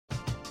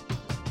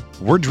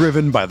We're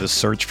driven by the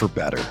search for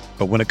better.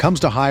 But when it comes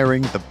to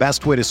hiring, the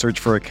best way to search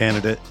for a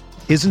candidate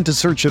isn't to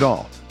search at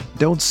all.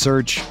 Don't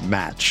search,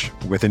 match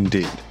with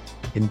Indeed.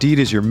 Indeed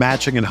is your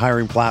matching and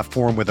hiring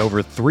platform with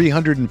over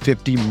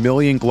 350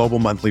 million global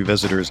monthly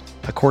visitors,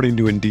 according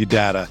to Indeed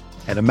data,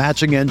 and a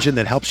matching engine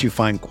that helps you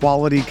find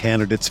quality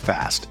candidates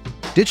fast.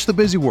 Ditch the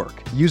busy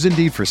work. Use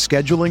Indeed for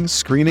scheduling,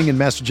 screening, and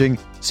messaging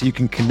so you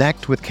can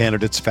connect with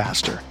candidates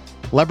faster.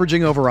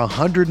 Leveraging over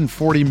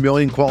 140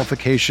 million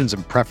qualifications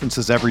and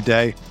preferences every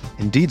day,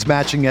 Indeed's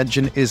matching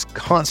engine is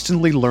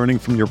constantly learning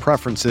from your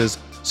preferences,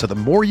 so the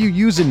more you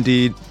use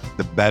Indeed,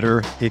 the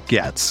better it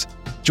gets.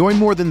 Join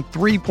more than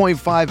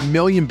 3.5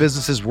 million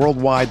businesses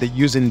worldwide that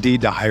use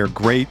Indeed to hire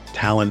great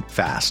talent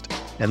fast.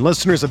 And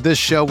listeners of this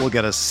show will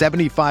get a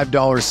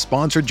 $75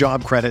 sponsored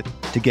job credit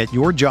to get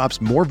your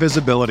jobs more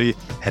visibility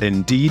at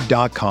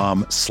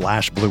Indeed.com/Blue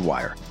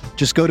Wire.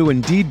 Just go to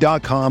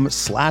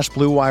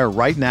Indeed.com/Blue Wire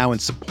right now and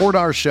support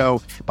our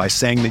show by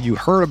saying that you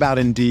heard about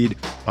Indeed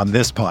on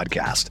this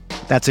podcast.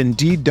 That's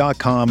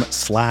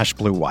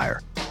Indeed.com/Blue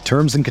Wire.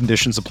 Terms and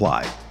conditions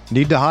apply.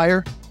 Need to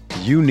hire?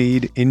 You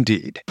need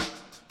Indeed.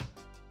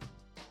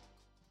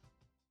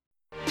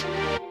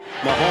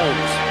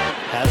 Mahomes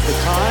has the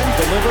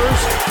time, delivers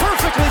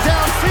perfectly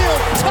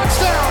downfield.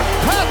 Touchdown!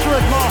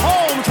 Patrick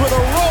Mahomes with a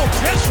rope.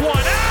 This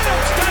one,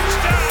 Adams,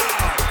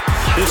 touchdown!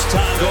 This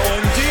time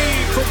going deep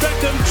for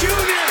Beckham Jr.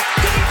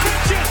 Did he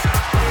catch it?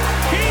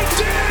 He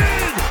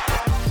did!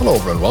 Hello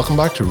everyone, welcome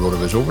back to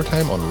RotoViz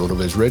Overtime on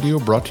RotoViz Radio,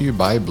 brought to you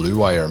by Blue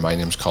Wire. My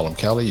name's Colin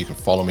Kelly. You can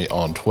follow me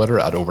on Twitter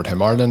at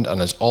Overtime Ireland,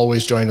 and as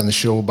always joined on the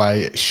show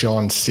by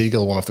Sean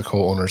Siegel, one of the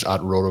co-owners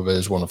at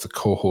RotoViz, one of the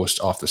co-hosts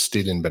of the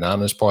Stealing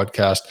Bananas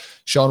podcast.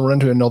 Sean, we're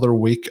into another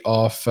week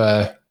of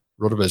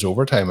RotoViz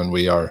Overtime, and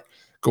we are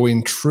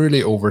going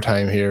truly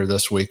overtime here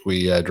this week.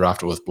 We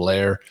drafted with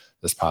Blair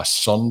this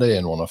past Sunday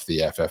in one of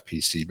the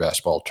FFPC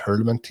Best Ball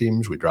Tournament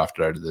teams. We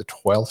drafted out of the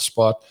 12th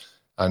spot.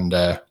 And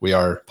we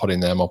are putting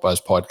them up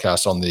as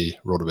podcasts on the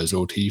RotoViz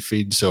OT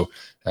feed. So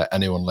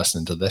anyone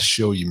listening to this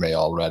show, you may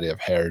already have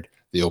heard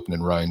the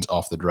opening rounds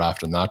of the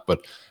draft and that.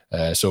 But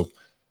so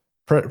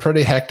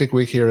pretty hectic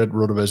week here at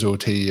RotoViz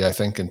OT. I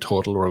think in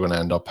total we're going to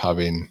end up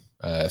having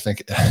I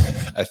think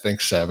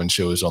 7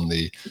 shows on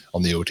the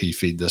OT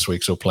feed this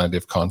week. So plenty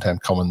of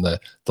content coming the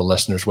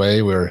listeners'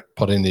 way. We're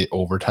putting the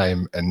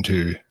overtime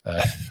into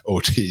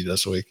OT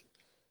this week.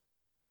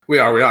 We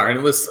are. And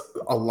it was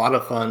a lot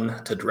of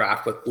fun to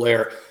draft with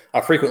Blair.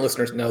 Frequent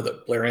listeners know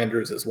that Blair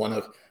Andrews is one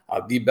of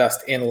the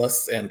best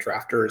analysts and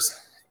drafters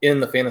in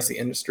the fantasy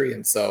industry.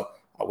 And so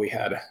we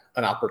had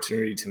an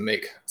opportunity to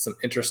make some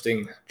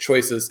interesting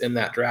choices in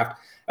that draft.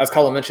 As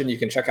Colin mentioned, you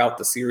can check out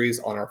the series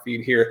on our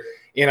feed here.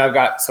 And I've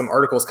got some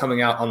articles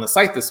coming out on the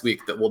site this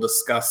week that will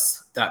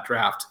discuss that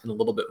draft in a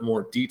little bit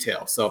more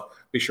detail. So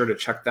be sure to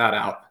check that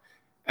out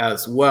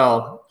as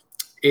well.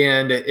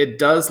 And it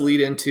does lead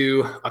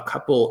into a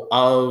couple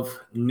of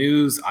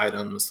news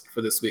items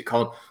for this week.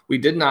 Colin, we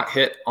did not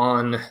hit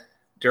on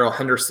Darrell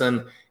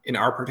Henderson in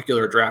our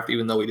particular draft,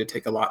 even though we did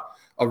take a lot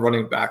of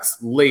running backs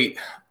late.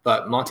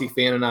 But Monty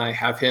Fan and I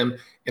have him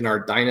in our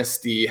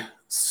Dynasty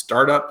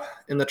startup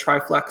in the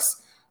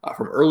Triflex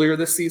from earlier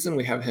this season.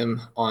 We have him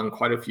on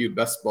quite a few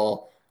best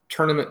ball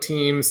tournament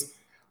teams.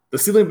 The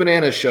Stealing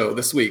Bananas show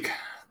this week,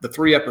 the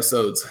 3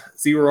 episodes,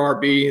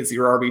 0RB,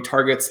 0RB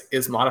targets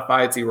is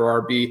modified,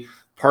 0RB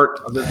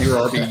part of the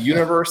 0RB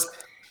universe.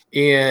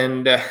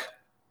 And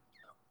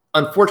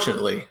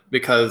unfortunately,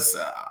 because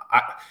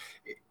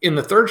in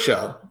the third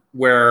show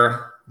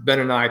where Ben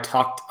and I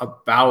talked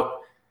about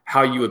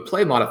how you would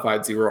play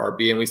modified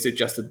 0RB, and we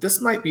suggested this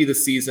might be the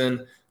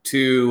season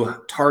to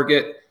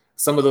target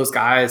some of those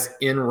guys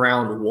in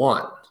round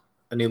 1,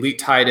 an elite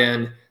tight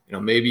end,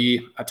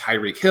 maybe a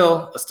Tyreek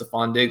Hill, a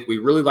Stephon Diggs. We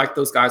really like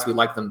those guys. We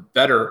like them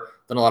better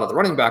than a lot of the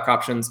running back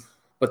options.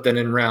 But then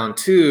in round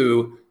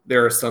 2,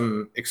 there are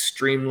some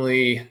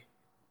extremely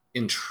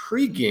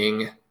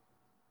intriguing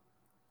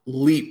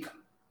leap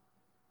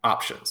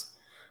options,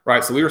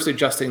 right? So we were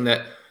suggesting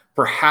that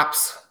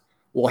perhaps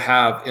we'll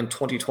have in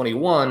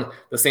 2021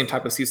 the same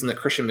type of season that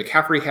Christian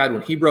McCaffrey had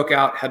when he broke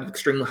out, had an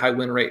extremely high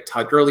win rate.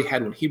 Todd Gurley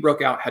had when he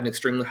broke out, had an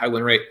extremely high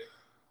win rate.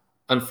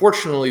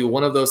 Unfortunately,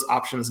 one of those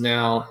options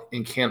now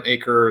in Cam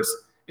Akers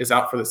is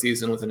out for the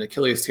season with an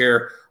Achilles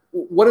tear.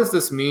 What does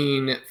this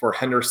mean for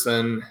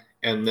Henderson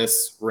and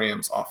this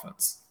Rams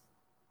offense?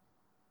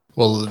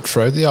 Well,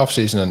 throughout the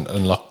offseason,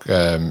 and look,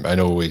 I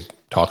know we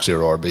talk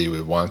 0RB,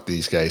 we want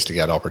these guys to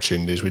get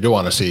opportunities. We don't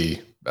want to see,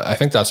 I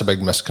think that's a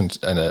big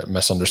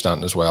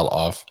misunderstanding as well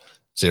of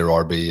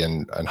 0RB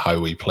and how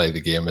we play the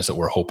game, is that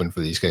we're hoping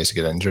for these guys to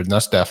get injured. And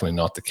that's definitely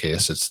not the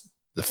case. It's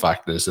the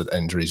fact is that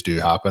injuries do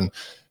happen.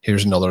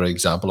 Here's another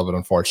example of it,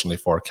 unfortunately,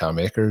 for Cam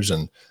Akers.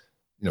 And,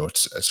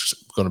 it's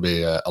going to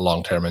be a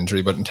long-term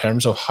injury. But in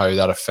terms of how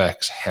that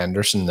affects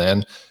Henderson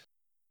then,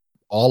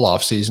 all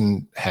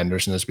offseason,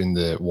 Henderson has been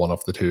the one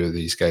of the 2 of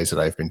these guys that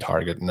I've been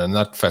targeting, and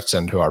that fits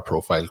into our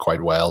profile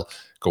quite well,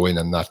 going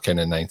in that kind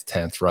of 9th,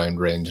 10th round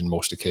range in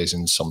most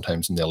occasions,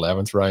 sometimes in the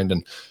 11th round.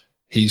 And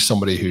he's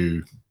somebody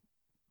who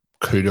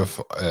could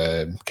have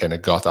kind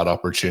of got that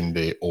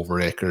opportunity over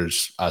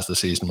Akers as the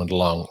season went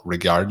along,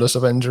 regardless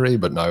of injury.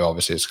 But now,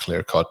 obviously, it's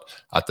clear cut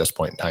at this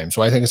point in time.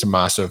 So I think it's a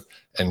massive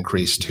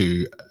increase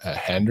to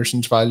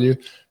Henderson's value.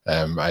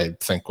 I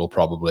think we'll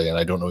probably, and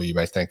I don't know, you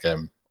might think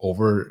I'm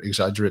over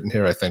exaggerating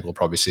here. I think we'll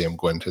probably see him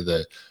go into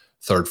the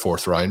 3rd,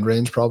 4th round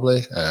range,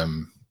 probably.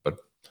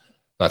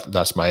 But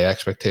that's my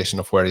expectation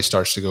of where he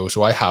starts to go.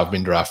 So I have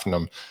been drafting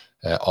him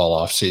all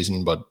off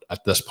season, but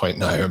at this point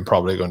now, I'm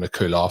probably going to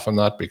cool off on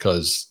that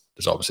because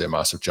there's obviously a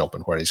massive jump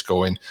in where he's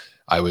going.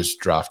 I was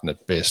drafting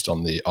it based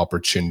on the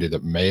opportunity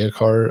that may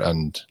occur,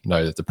 and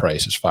now that the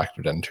price is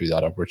factored into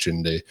that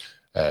opportunity,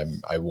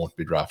 I won't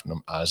be drafting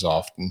him as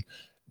often.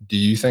 Do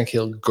you think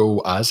he'll go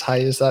as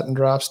high as that in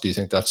drafts? Do you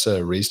think that's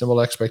a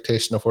reasonable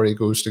expectation of where he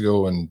goes to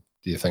go? And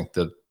do you think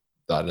that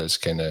that is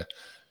kind of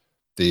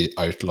the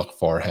outlook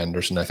for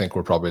Henderson? I think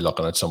we're probably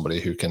looking at somebody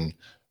who can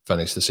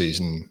finish the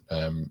season,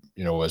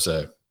 as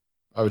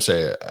I would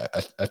say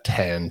a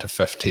 10 to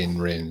 15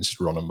 range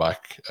running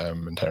back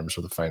in terms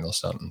of the final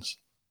sentence.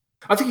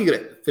 I think he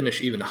could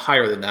finish even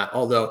higher than that,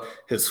 although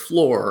his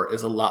floor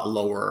is a lot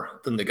lower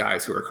than the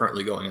guys who are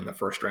currently going in the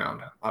first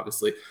round.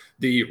 Obviously,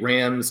 the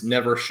Rams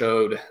never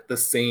showed the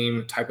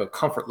same type of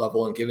comfort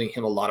level in giving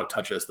him a lot of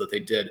touches that they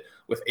did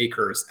with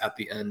Akers at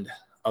the end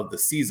of the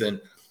season.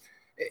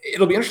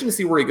 It'll be interesting to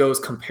see where he goes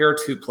compared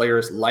to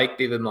players like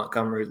David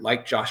Montgomery,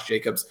 like Josh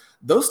Jacobs.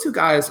 Those two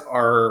guys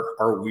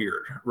are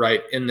weird,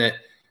 right? In that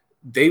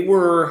they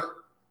were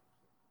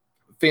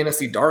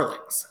fantasy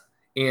darlings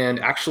and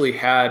actually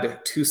had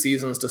 2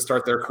 seasons to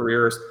start their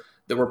careers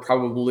that were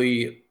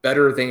probably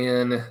better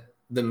than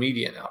the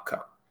median outcome.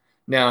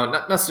 Now,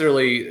 not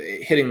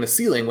necessarily hitting the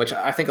ceiling, which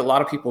I think a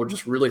lot of people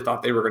just really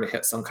thought they were going to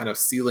hit some kind of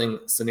ceiling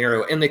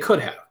scenario, and they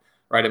could have,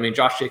 right? I mean,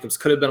 Josh Jacobs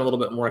could have been a little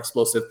bit more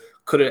explosive,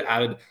 could have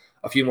added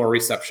a few more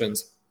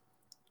receptions.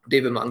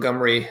 David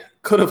Montgomery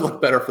could have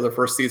looked better for the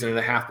first season and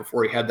a half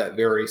before he had that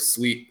very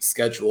sweet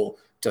schedule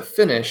to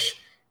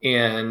finish,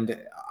 and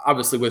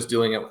obviously was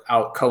doing it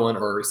without Cohen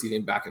or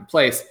receiving back in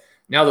place.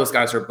 Now those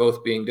guys are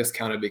both being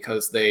discounted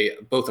because they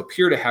both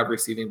appear to have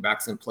receiving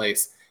backs in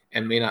place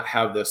and may not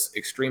have this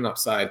extreme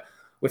upside.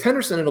 With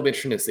Henderson, it'll be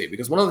interesting to see,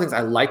 because one of the things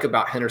I like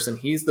about Henderson,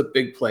 he's the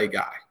big play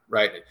guy,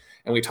 right?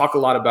 And we talk a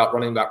lot about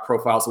running back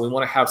profiles, and we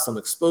want to have some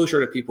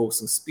exposure to people with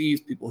some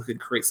speed, people who can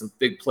create some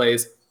big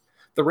plays.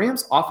 The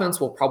Rams offense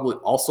will probably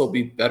also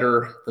be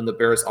better than the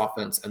Bears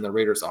offense and the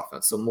Raiders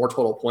offense. So more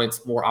total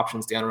points, more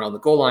options down around the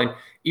goal line,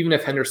 even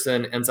if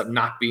Henderson ends up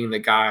not being the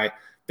guy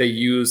they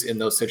use in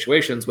those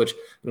situations, which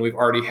we've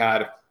already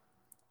had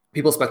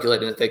people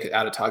speculating that they could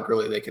add a Todd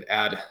Gurley, they could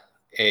add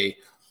a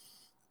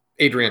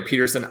Adrian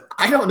Peterson.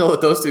 I don't know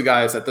that those two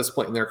guys at this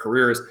point in their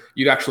careers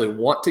you'd actually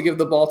want to give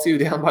the ball to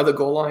down by the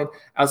goal line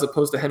as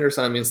opposed to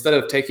Henderson. I mean, instead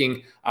of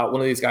taking one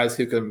of these guys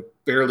who can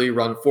barely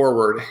run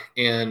forward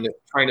and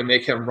trying to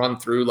make him run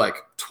through like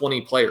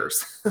 20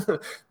 players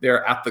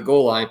there at the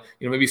goal line,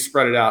 maybe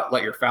spread it out,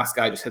 let your fast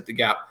guy just hit the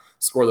gap,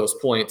 score those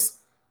points.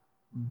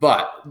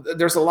 But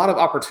there's a lot of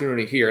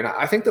opportunity here. And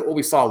I think that what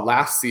we saw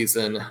last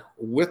season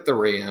with the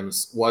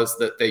Rams was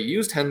that they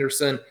used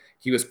Henderson.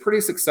 He was pretty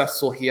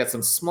successful. He had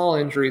some small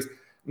injuries,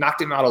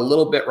 knocked him out a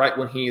little bit right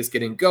when he is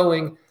getting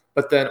going.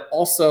 But then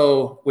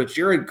also with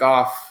Jared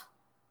Goff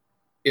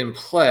in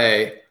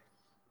play,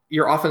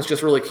 your offense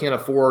just really can't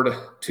afford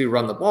to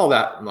run the ball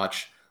that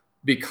much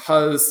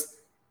because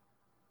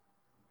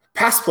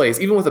pass plays,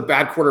 even with a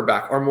bad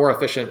quarterback, are more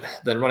efficient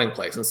than running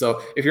plays. And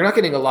so if you're not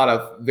getting a lot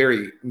of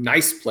very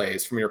nice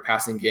plays from your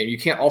passing game, you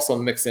can't also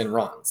mix in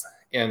runs.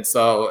 And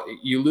so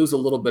you lose a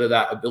little bit of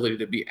that ability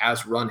to be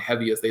as run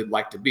heavy as they'd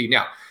like to be.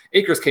 Now,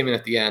 Akers came in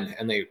at the end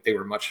and they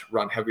were much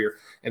run heavier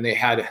and they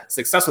had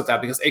success with that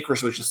because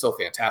Akers was just so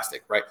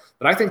fantastic, right?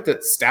 But I think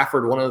that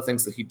Stafford, one of the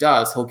things that he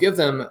does, he'll give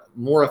them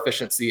more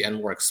efficiency and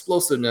more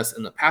explosiveness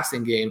in the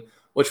passing game,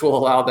 which will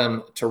allow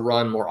them to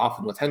run more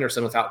often with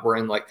Henderson without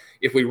worrying like,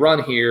 if we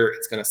run here,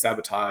 it's going to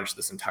sabotage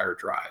this entire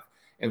drive.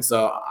 And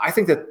so I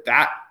think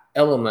that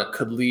element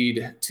could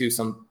lead to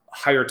some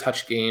higher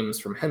touch games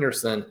from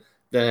Henderson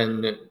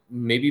than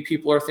maybe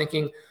people are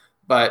thinking,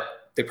 but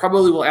they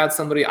probably will add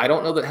somebody. I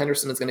don't know that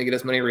Henderson is going to get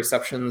as many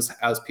receptions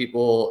as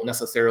people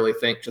necessarily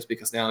think just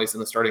because now he's in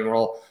the starting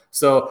role.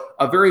 So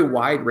a very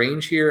wide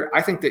range here.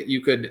 I think that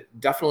you could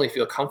definitely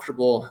feel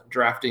comfortable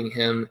drafting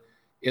him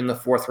in the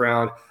 4th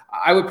round.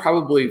 I would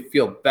probably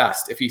feel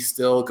best if he's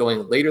still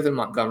going later than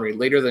Montgomery,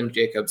 later than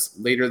Jacobs,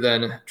 later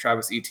than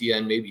Travis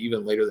Etienne, maybe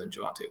even later than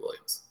Javonte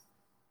Williams.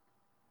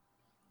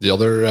 The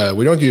other,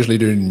 we don't usually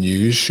do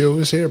news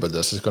shows here, but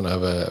this is going to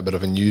have a bit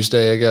of a news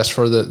day, I guess,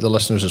 for the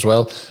listeners as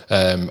well.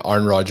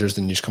 Aaron Rodgers,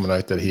 the news coming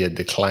out that he had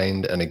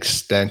declined an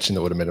extension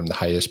that would have made him the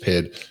highest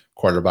paid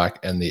quarterback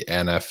in the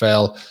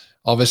NFL.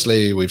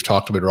 Obviously, we've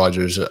talked about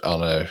Rodgers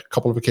on a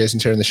couple of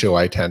occasions here in the show.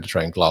 I tend to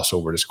try and gloss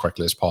over it as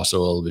quickly as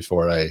possible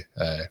before I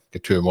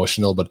get too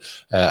emotional. But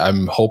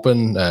I'm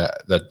hoping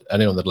that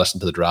anyone that listened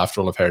to the draft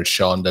will have heard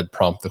Sean did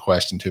prompt the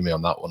question to me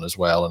on that one as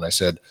well. And I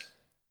said,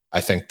 I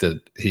think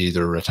that he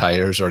either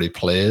retires or he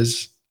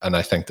plays and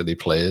I think that he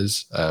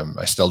plays.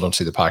 I still don't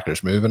see the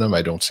Packers moving him.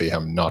 I don't see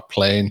him not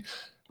playing.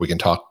 We can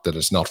talk that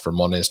it's not for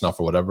money, it's not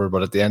for whatever,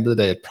 but at the end of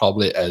the day, it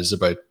probably is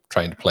about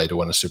trying to play to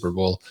win a Super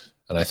Bowl.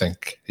 And I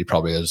think he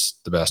probably has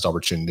the best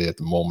opportunity at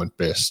the moment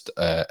based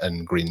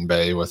in Green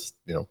Bay with,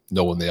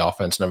 knowing the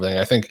offense and everything.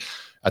 I think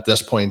at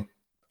this point,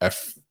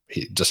 if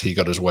he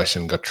got his wish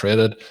and got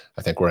traded,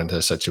 I think we're into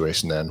a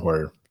situation then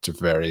where it's a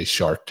very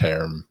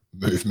short-term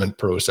movement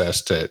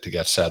process to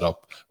get set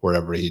up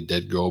wherever he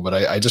did go. But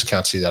I just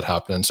can't see that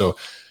happening. So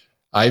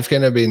I've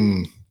kind of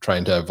been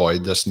trying to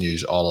avoid this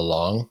news all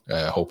along,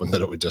 hoping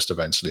that it would just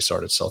eventually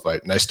sort itself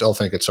out. And I still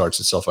think it sorts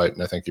itself out,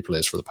 and I think he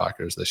plays for the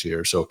Packers this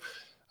year. So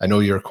I know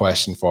your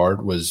question for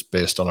it was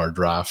based on our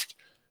draft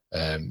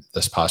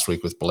this past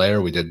week with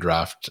Blair. We did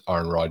draft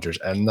Aaron Rodgers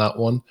in that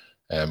one.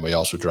 And we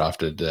also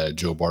drafted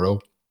Joe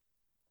Burrow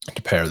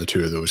to pair the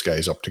two of those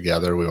guys up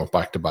together. We went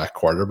back-to-back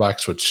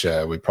quarterbacks, which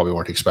we probably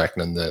weren't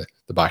expecting in the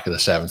back of the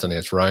 7th and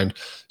 8th round.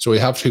 So we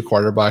have 2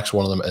 quarterbacks.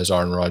 One of them is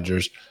Aaron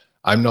Rodgers.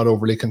 I'm not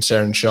overly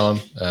concerned, Sean.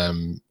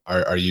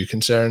 Are you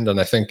concerned?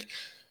 And I think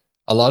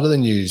a lot of the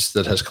news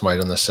that has come out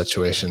on this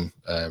situation,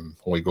 when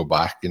we go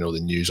back, the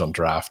news on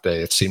draft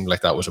day, it seemed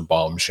like that was a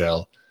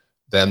bombshell.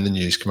 Then the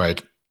news came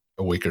out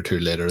a week or two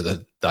later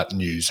that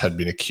news had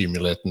been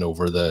accumulating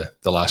over the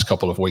last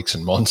couple of weeks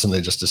and months, and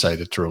they just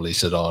decided to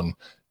release it on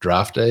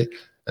draft day.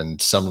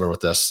 And similar with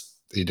this,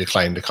 he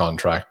declined the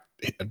contract.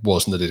 It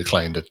wasn't that he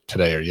declined it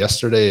today or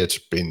yesterday. It's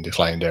been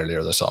declined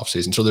earlier this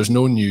offseason. So there's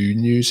no new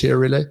news here,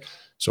 really.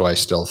 So I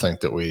still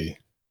think that we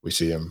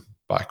see him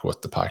back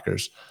with the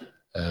Packers.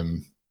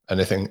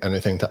 Anything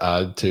to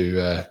add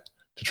to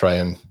try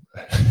and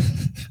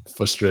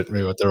frustrate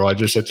me with the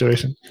Rodgers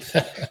situation?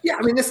 Yeah,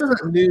 I mean, this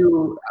isn't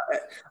new.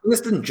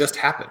 This didn't just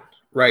happen,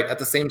 right? At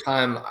the same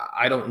time,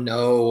 I don't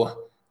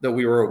know that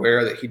we were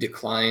aware that he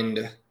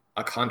declined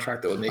a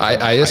contract that would make.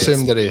 I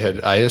assumed that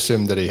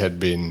he had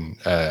been,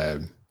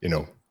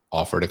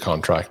 offered a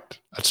contract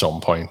at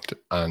some point,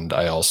 and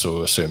I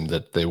also assumed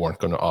that they weren't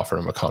going to offer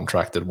him a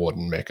contract that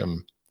wouldn't make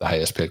him the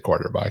highest paid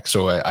quarterback.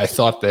 So I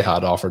thought they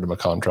had offered him a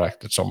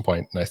contract at some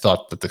point, and I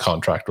thought that the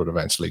contract would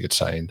eventually get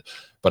signed.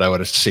 But I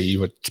would see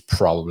what's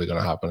probably going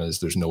to happen is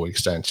there's no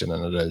extension,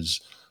 and it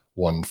is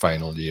one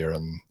final year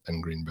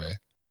in Green Bay.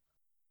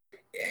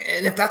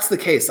 And if that's the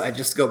case, I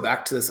just go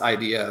back to this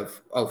idea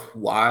of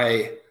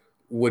why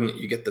wouldn't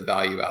you get the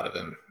value out of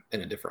him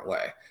in a different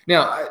way?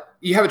 Now,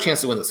 you have a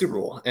chance to win the Super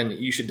Bowl, and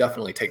you should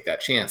definitely take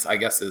that chance, I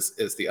guess,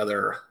 is the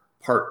other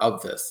part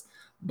of this.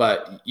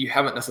 But you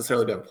haven't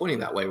necessarily been pointing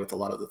that way with a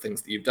lot of the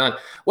things that you've done.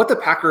 What the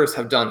Packers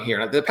have done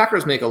here, the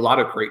Packers make a lot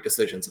of great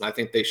decisions, and I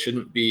think they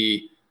shouldn't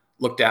be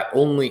looked at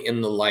only in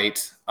the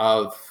light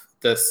of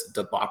this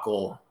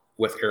debacle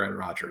with Aaron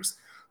Rodgers.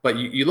 But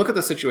you look at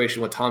the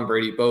situation with Tom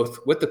Brady,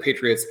 both with the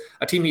Patriots,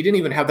 a team he didn't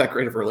even have that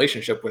great of a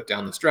relationship with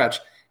down the stretch,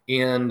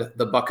 and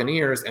the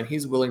Buccaneers, and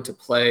he's willing to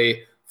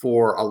play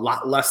for a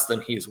lot less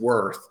than he's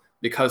worth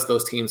because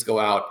those teams go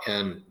out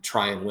and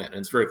try and win. And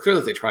it's very clear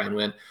that they try and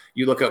win.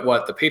 You look at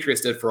what the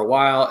Patriots did for a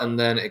while, and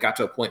then it got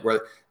to a point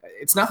where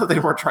it's not that they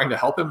weren't trying to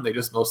help him. They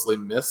just mostly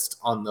missed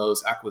on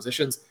those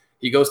acquisitions.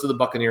 He goes to the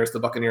Buccaneers. The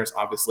Buccaneers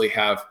obviously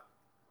have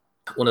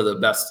one of the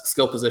best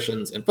skill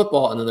positions in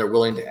football, and then they're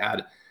willing to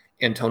add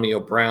Antonio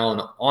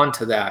Brown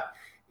onto that.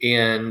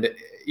 And,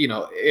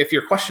 if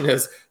your question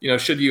is,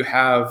 should you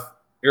have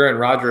Aaron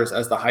Rodgers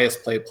as the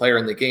highest paid player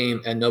in the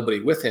game and nobody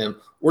with him,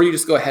 or you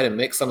just go ahead and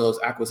make some of those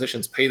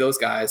acquisitions, pay those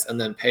guys,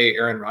 and then pay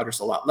Aaron Rodgers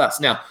a lot less.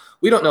 Now,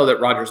 we don't know that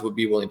Rodgers would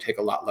be willing to take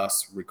a lot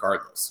less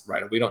regardless,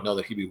 right? We don't know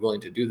that he'd be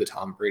willing to do the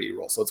Tom Brady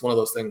role. So it's one of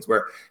those things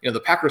where, the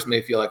Packers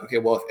may feel like, okay,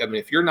 well,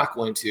 if you're not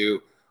going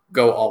to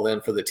go all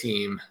in for the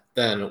team,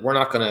 then we're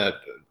not going to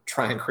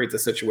try and create the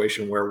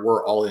situation where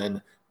we're all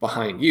in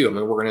behind you.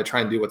 We're going to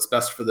try and do what's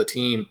best for the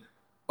team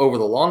over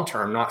the long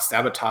term, not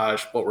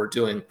sabotage what we're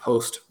doing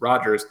post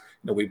Rodgers.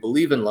 We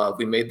believe in Love.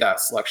 We made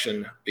that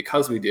selection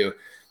because we do.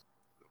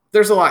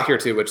 There's a lot here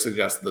too, which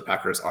suggests that the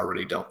Packers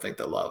already don't think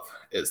that Love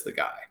is the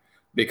guy,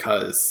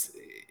 because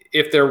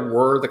if there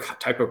were the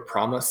type of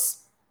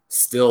promise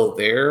still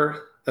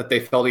there that they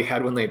felt he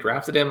had when they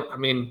drafted him,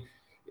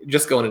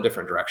 just go in a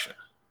different direction,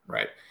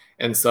 right?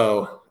 And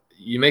so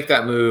you make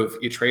that move,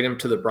 you trade him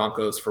to the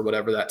Broncos for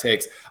whatever that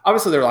takes.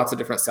 Obviously, there are lots of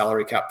different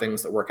salary cap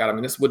things that work out.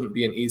 This wouldn't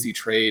be an easy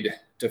trade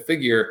to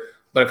figure,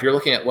 but if you're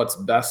looking at what's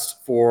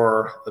best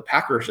for the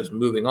Packers just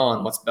moving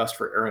on, what's best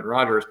for Aaron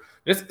Rodgers,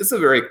 it's a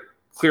very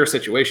clear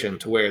situation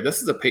to where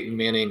this is a Peyton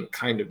Manning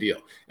kind of deal.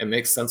 It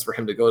makes sense for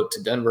him to go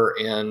to Denver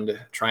and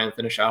try and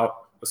finish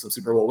out with some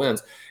Super Bowl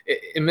wins.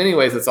 In many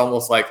ways, it's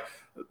almost like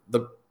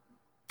the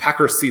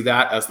Packers see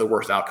that as the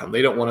worst outcome.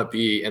 They don't want to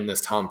be in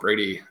this Tom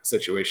Brady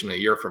situation a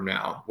year from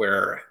now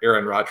where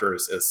Aaron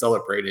Rodgers is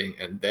celebrating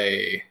and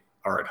they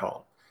are at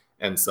home.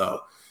 And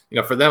so,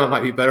 for them, it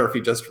might be better if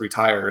he just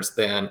retires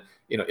than,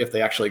 if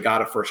they actually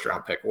got a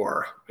first-round pick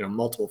or,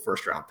 multiple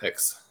first-round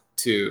picks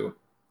to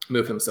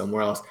move him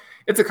somewhere else.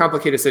 It's a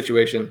complicated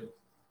situation.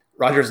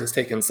 Rodgers has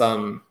taken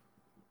some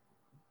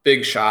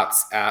big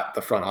shots at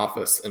the front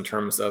office in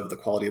terms of the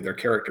quality of their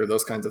character.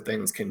 Those kinds of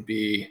things can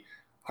be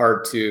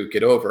hard to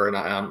get over. And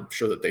I'm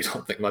sure that they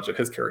don't think much of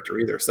his character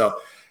either. So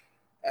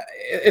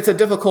it's a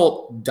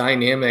difficult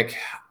dynamic.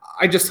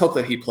 I just hope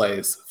that he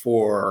plays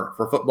for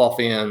football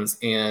fans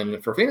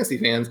and for fantasy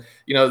fans.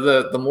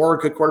 The more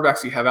good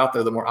quarterbacks you have out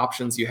there, the more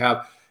options you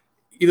have.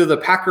 Either the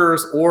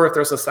Packers, or if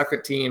there's a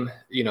second team,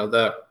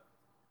 the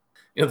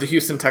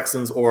Houston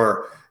Texans,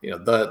 or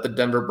the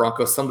Denver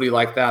Broncos, somebody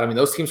like that. I mean,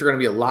 those teams are going to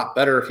be a lot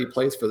better if he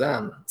plays for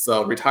them.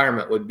 So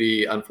retirement would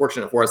be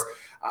unfortunate for us.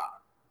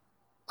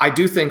 I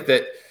do think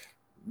that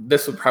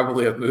this would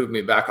probably have moved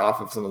me back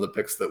off of some of the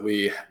picks that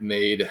we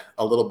made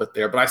a little bit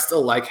there, but I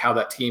still like how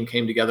that team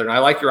came together. And I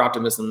like your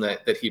optimism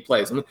that he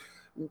plays. I mean,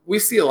 we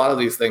see a lot of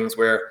these things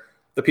where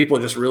the people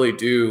just really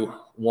do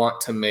want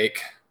to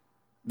make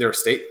their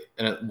state.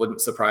 And it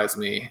wouldn't surprise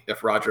me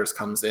if Rodgers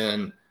comes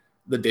in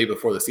the day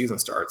before the season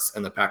starts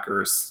and the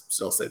Packers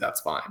still say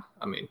that's fine.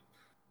 I mean,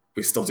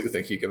 we still do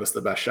think he give us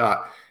the best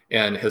shot.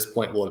 And his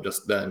point will have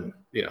just been,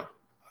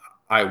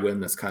 I win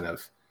this kind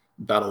of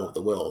battle of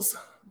the wills.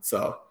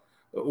 So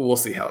we'll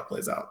see how it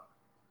plays out.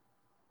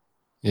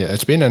 Yeah,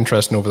 it's been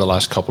interesting over the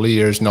last couple of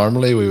years.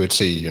 Normally we would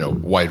see,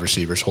 wide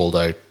receivers hold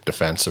out,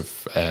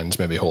 defensive ends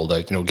maybe hold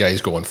out,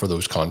 guys going for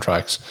those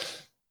contracts.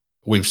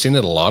 We've seen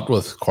it a lot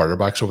with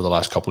quarterbacks over the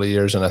last couple of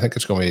years, and I think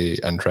it's going to be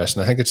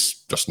interesting. I think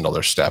it's just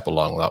another step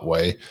along that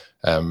way.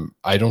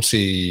 I don't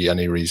see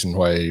any reason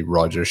why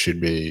Rodgers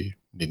should be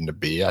needing to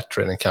be at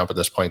training camp at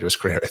this point of his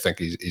career. I think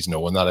he's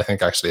knowing that. I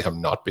think actually have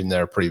not been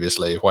there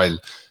previously. While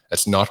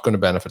it's not going to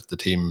benefit the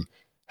team,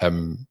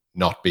 him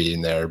not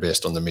being there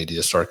based on the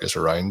media circus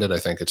around it, I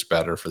think it's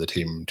better for the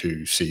team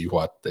to see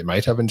what they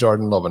might have in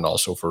Jordan Love, and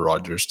also for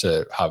Rodgers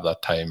to have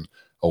that time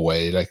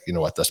away,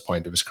 at this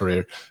point of his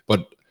career.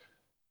 But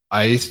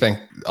I think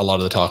a lot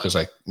of the talk is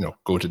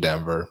go to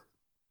Denver,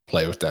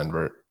 play with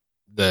Denver.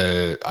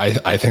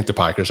 I think the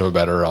Packers have a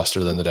better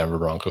roster than the Denver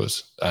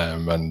Broncos.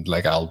 And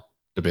I'll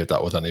debate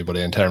that with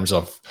anybody in terms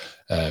of,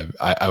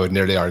 I would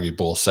nearly argue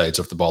both sides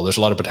of the ball. There's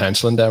a lot of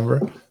potential in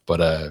Denver,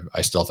 but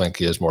I still think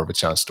he has more of a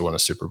chance to win a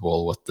Super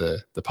Bowl with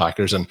the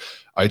Packers. And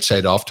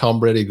outside of Tom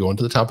Brady going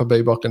to the Tampa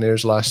Bay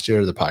Buccaneers last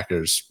year, the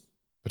Packers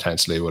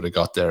potentially would have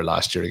got there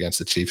last year against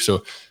the Chiefs.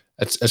 So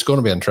it's going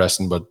to be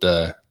interesting, but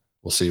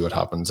we'll see what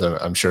happens.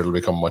 I'm sure it'll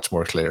become much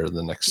more clear in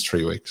the next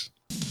 3 weeks.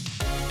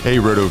 Hey,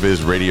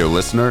 RotoViz radio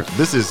listener.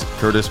 This is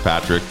Curtis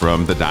Patrick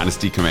from the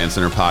Dynasty Command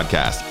Center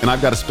podcast, and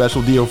I've got a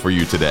special deal for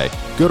you today.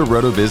 Go to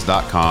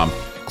RotoViz.com,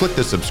 click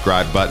the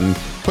subscribe button,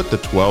 put the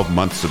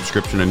 12-month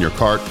subscription in your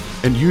cart,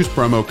 and use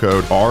promo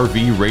code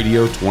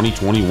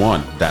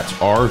RVRadio2021. That's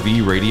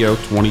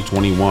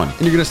RVRadio2021,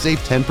 and you're going to save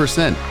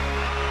 10%.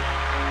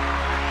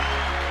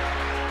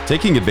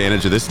 Taking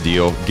advantage of this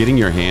deal, getting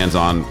your hands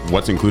on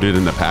what's included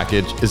in the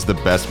package, is the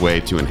best way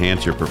to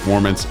enhance your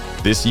performance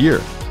this year.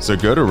 So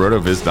go to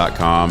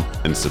RotoViz.com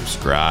and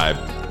subscribe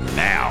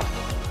now.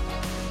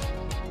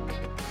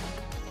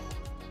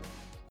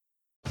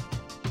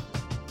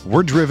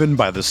 We're driven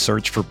by the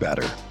search for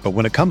better. But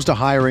when it comes to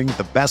hiring,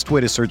 the best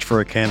way to search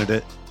for a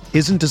candidate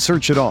isn't to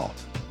search at all.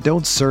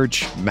 Don't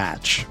search,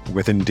 match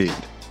with Indeed.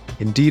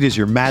 Indeed is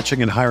your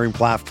matching and hiring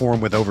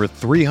platform with over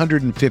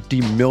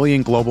 350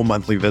 million global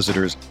monthly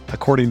visitors,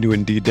 according to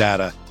Indeed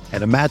data,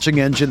 and a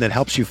matching engine that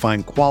helps you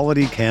find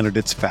quality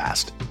candidates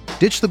fast.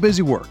 Ditch the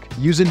busy work.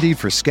 Use Indeed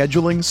for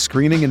scheduling,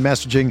 screening, and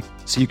messaging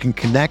so you can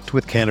connect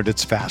with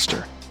candidates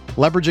faster.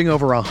 Leveraging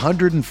over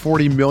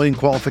 140 million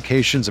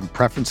qualifications and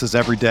preferences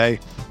every day,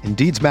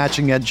 Indeed's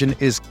matching engine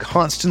is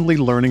constantly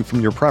learning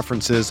from your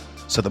preferences,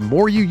 so the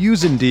more you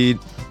use Indeed,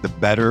 the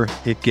better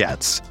it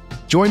gets.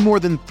 Join more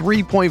than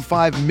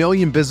 3.5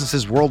 million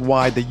businesses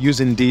worldwide that use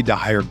Indeed to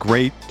hire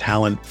great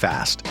talent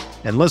fast.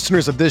 And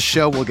listeners of this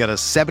show will get a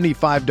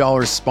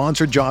 $75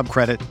 sponsored job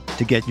credit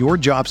to get your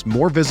jobs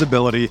more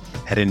visibility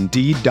at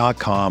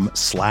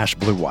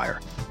Indeed.com/Blue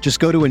Wire. Just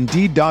go to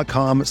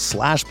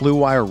Indeed.com/Blue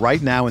Wire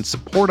right now and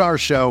support our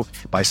show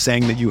by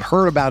saying that you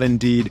heard about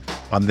Indeed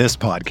on this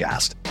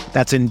podcast.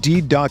 That's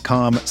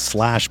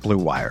Indeed.com/Blue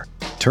Wire.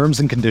 Terms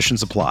and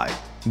conditions apply.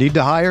 Need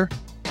to hire?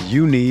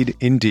 You need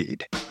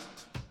Indeed.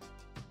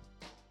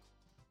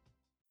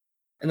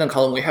 And then,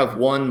 Colin, we have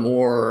one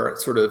more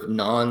sort of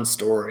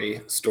non-story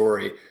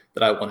story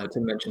that I wanted to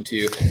mention to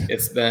you.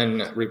 It's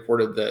been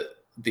reported that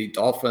the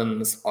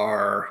Dolphins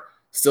are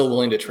still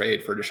willing to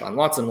trade for Deshaun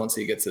Watson once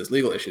he gets his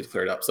legal issues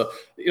cleared up. So,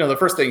 the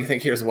first thing you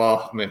think here is,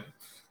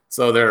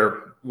 so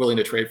they're willing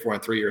to trade for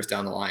him 3 years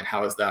down the line.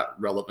 How is that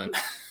relevant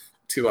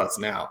to us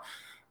now?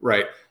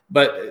 Right.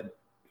 But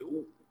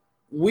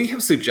we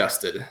have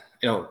suggested,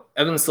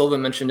 Evan Silva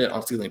mentioned it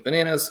on Stealing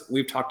Bananas.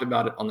 We've talked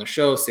about it on the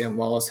show. Sam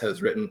Wallace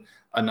has written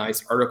a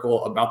nice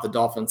article about the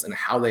Dolphins and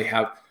how they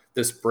have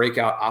this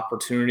breakout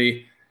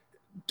opportunity.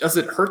 Does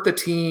it hurt the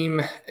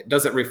team?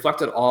 Does it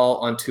reflect at all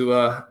on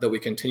Tua that we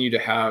continue to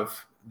have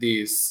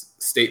these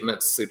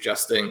statements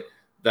suggesting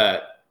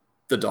that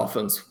the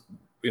Dolphins,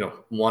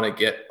 want to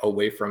get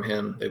away from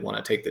him? They want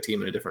to take the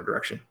team in a different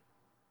direction.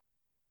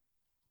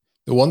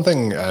 The one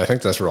thing, I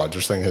think this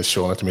Rodgers thing has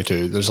shown it to me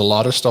too, there's a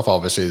lot of stuff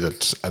obviously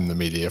that's in the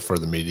media for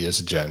the media's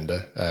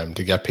agenda,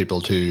 to get people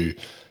to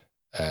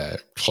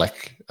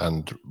click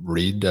and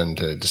read and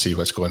to see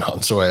what's going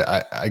on. So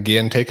I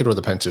again, take it with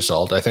a pinch of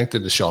salt. I think the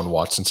Deshaun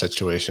Watson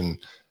situation,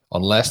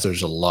 unless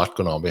there's a lot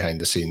going on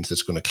behind the scenes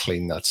that's going to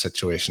clean that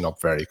situation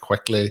up very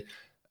quickly,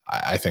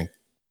 I think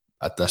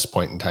at this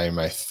point in time,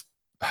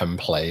 him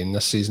playing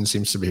this season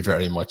seems to be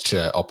very much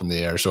up in the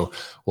air. So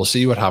we'll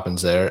see what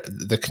happens there.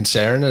 The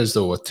concern is,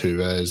 though, with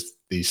Tua is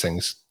these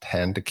things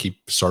tend to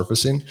keep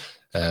surfacing.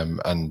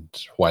 And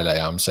while I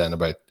am saying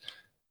about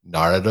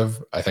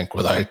narrative, I think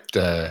without,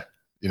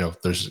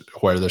 there's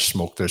where there's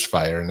smoke, there's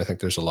fire. And I think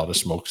there's a lot of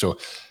smoke. So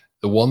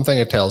the one thing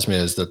it tells me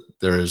is that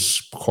there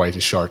is quite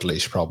a short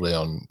leash probably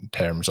on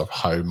terms of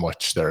how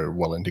much they're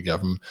willing to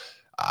give him.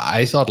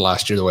 I thought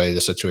last year the way the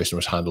situation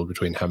was handled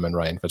between him and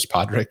Ryan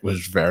Fitzpatrick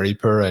was very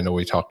poor. I know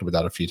we talked about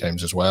that a few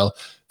times as well.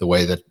 The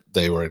way that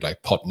they were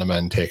like putting him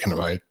in, taking him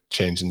out,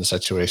 changing the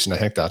situation. I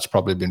think that's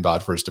probably been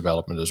bad for his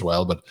development as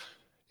well. But,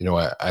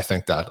 I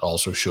think that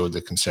also showed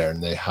the concern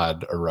they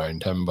had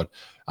around him. But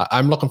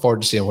I'm looking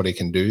forward to seeing what he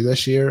can do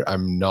this year.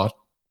 I'm not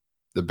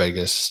the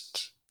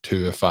biggest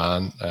Tua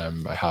fan.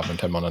 I haven't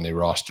him on any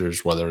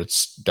rosters, whether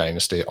it's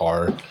Dynasty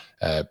or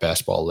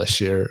Best Ball this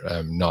year.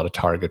 Not a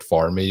target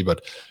for me,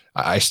 but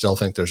I still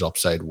think there's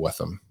upside with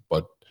him.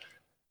 But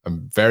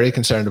I'm very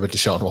concerned about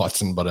Deshaun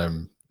Watson, but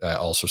I'm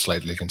also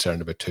slightly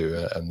concerned about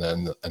Tua and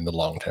then in the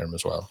long term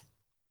as well.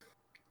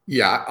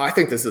 Yeah, I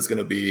think this is going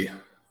to be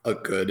a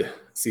good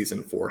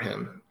season for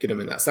him. Get him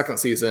in that second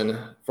season,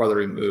 farther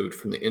removed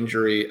from the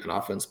injury, an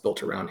offense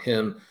built around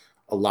him,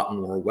 a lot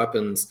more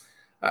weapons.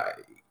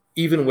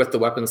 Even with the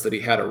weapons that he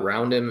had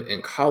around him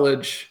in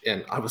college,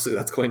 and obviously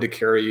that's going to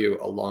carry you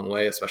a long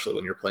way, especially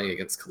when you're playing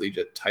against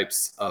collegiate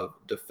types of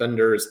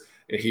defenders.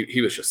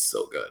 He was just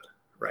so good,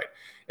 right?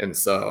 And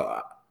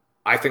so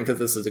I think that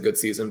this is a good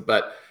season,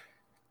 but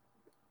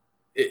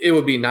it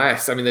would be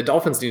nice. I mean, the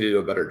Dolphins need to do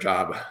a better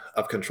job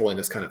of controlling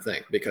this kind of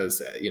thing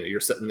because, you're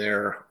sitting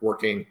there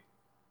working,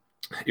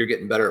 you're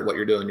getting better at what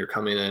you're doing. You're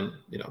coming in,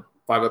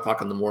 5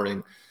 o'clock in the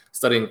morning,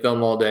 studying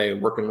film all day,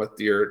 working with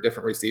your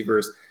different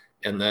receivers.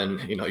 And then,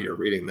 you're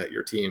reading that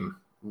your team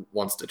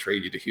wants to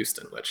trade you to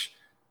Houston, which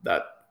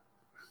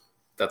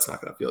that's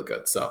not going to feel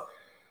good. So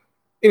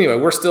anyway,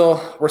 we're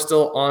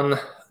still on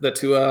the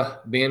Tua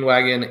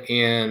bandwagon,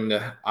 and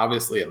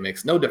obviously it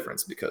makes no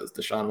difference because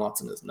Deshaun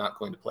Watson is not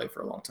going to play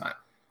for a long time.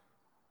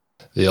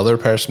 The other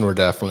person we're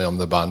definitely on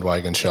the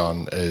bandwagon,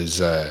 Sean,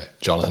 is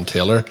Jonathan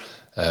Taylor.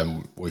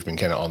 We've been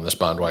kind of on this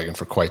bandwagon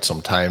for quite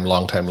some time.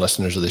 Long-time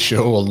listeners of the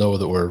show will know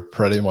that we're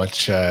pretty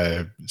much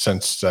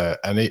since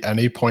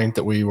any point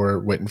that we were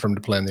waiting for him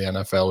to play in the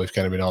NFL, we've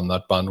kind of been on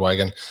that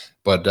bandwagon,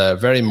 but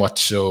very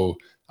much so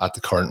at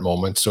the current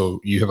moment.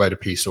 So you have had a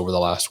piece over the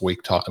last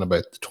week talking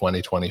about the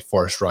 2020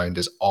 first round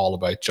is all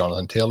about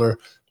Jonathan Taylor,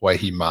 why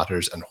he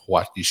matters and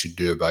what you should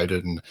do about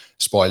it. And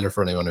spoiler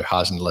for anyone who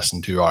hasn't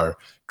listened to our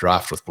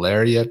draft with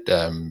Blair yet,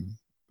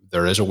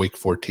 there is a week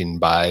 14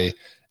 bye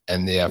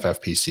in the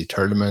FFPC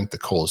tournament. The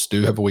Colts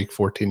do have a week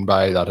 14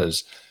 bye. That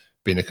has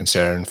been a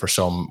concern for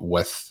some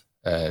with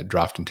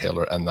drafting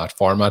Taylor in that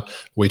format.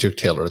 We took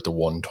Taylor at the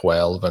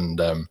 112,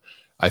 and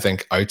I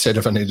think outside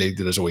of any league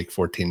that is a week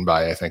 14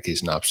 bye, I think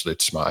he's an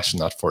absolute smash in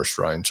that first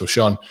round. So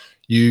Sean,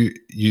 you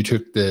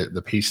took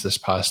the piece this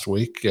past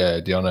week.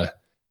 Do you want to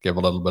give a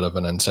little bit of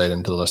an insight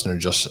into the listener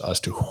just as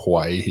to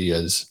why he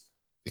is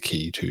the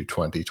key to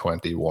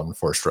 2021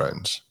 first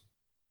rounds?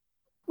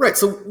 Right.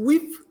 So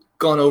we've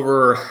gone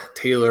over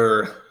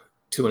Taylor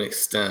to an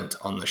extent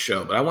on the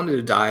show, but I wanted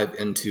to dive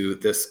into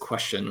this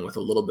question with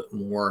a little bit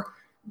more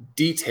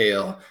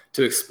detail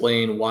to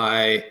explain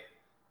why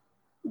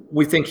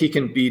we think he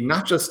can be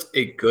not just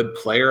a good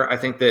player. I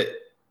think that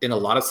in a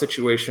lot of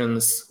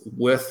situations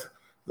with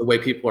the way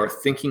people are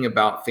thinking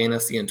about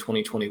fantasy in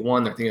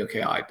 2021, they're thinking,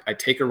 okay, I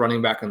take a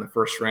running back in the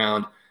first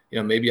round,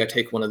 maybe I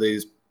take one of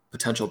these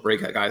potential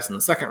breakout guys in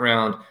the second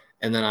round,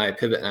 and then I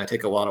pivot and I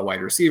take a lot of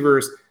wide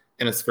receivers,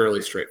 and it's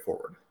fairly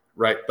straightforward,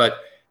 right? But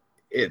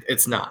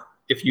it's not.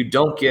 If you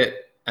don't get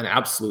an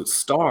absolute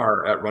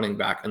star at running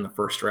back in the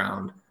first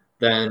round,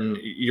 then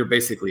you're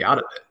basically out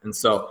of it. And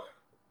so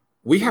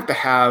we have to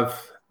have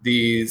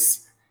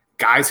these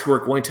guys who are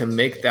going to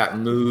make that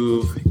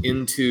move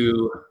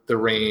into the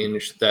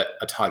range that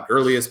a Todd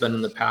Gurley has been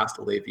in the past,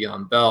 a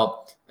Le'Veon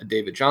Bell, a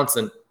David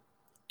Johnson.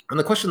 And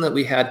the question that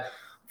we had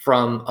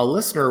from a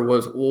listener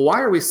was, well,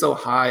 why are we so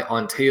high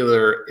on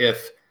Taylor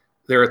if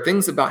there are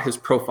things about his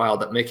profile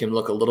that make him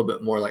look a little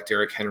bit more like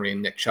Derrick Henry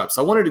and Nick Chubb?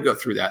 So I wanted to go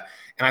through that.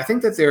 And I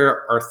think that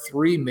there are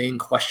three main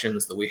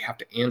questions that we have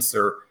to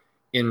answer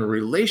in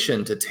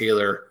relation to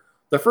Taylor.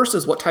 The first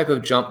is, what type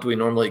of jump do we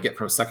normally get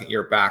from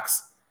second-year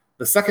backs?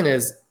 The second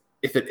is,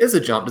 if it is a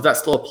jump, does that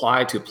still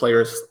apply to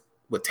players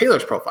with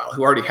Taylor's profile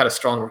who already had a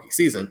strong rookie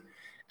season?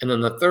 And then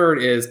the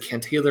third is,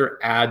 can Taylor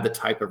add the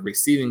type of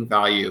receiving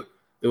value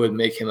that would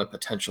make him a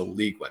potential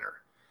league winner?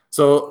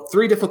 So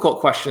 3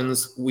 difficult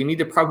questions. We need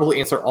to probably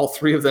answer all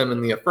 3 of them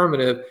in the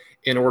affirmative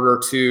in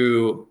order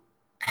to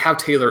have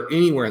Taylor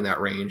anywhere in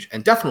that range.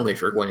 And definitely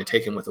if you're going to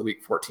take him with a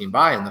week 14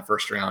 bye in the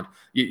first round,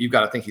 you've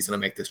got to think he's going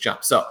to make this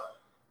jump. So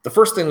the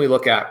first thing we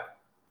look at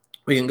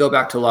We can go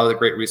back to a lot of the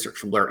great research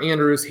from Blair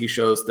Andrews. He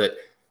shows that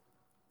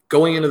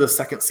going into the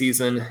second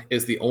season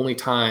is the only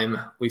time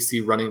we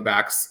see running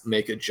backs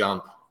make a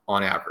jump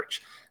on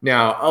average.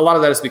 Now, a lot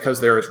of that is because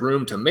there is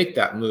room to make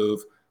that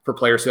move for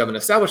players who haven't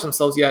established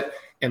themselves yet.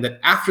 And that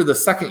after the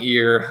second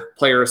year,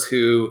 players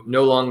who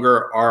no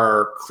longer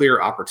are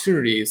clear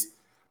opportunities,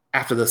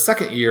 after the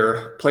second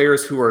year,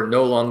 players who are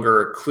no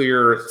longer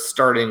clear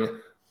starting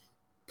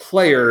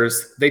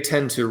players, they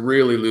tend to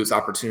really lose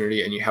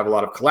opportunity, and you have a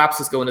lot of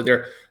collapses go into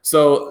there.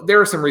 So there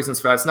are some reasons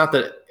for that. It's not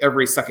that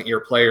every second year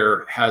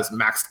player has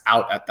maxed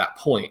out at that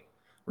point,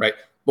 right?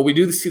 But we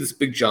do see this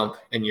big jump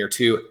in year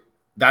 2.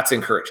 That's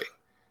encouraging.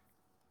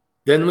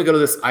 Then we go to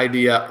this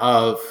idea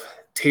of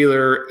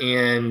Taylor,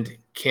 and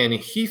can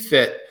he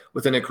fit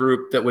within a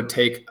group that would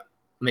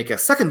make a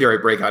secondary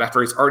breakout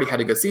after he's already had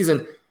a good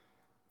season?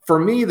 For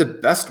me, the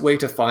best way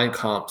to find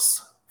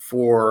comps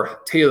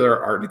for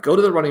Taylor are to go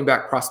to the running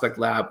back prospect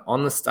lab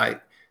on the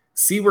site,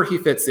 see where he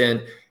fits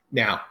in.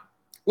 Now,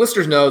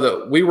 listeners know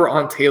that we were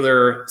on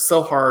Taylor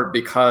so hard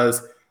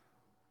because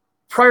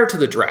prior to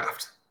the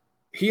draft,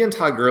 he and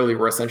Todd Gurley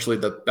were essentially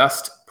the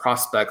best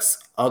prospects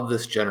of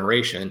this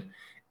generation.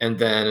 And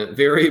then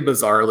very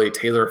bizarrely,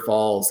 Taylor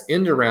falls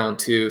into round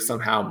 2.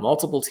 Somehow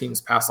multiple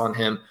teams pass on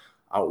him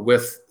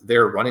with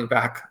their running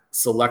back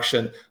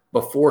selection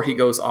before he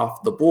goes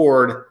off the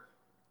board.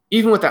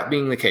 Even with that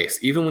being the case,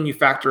 even when you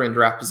factor in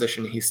draft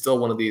position, he's still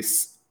one of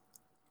these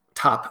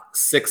top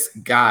 6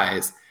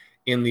 guys.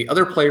 And the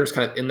other players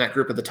kind of in that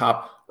group at the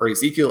top are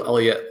Ezekiel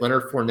Elliott,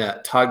 Leonard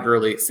Fournette, Todd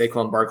Gurley,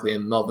 Saquon Barkley,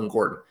 and Melvin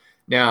Gordon.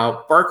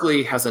 Now,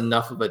 Barkley has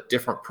enough of a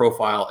different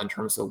profile in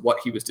terms of what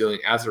he was doing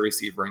as a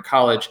receiver in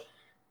college.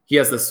 He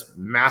has this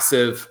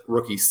massive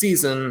rookie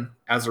season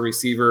as a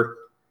receiver.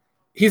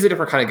 He's a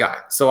different kind of guy.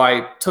 So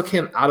I took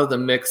him out of the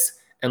mix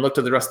and looked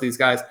at the rest of these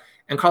guys,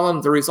 and Colin,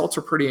 the results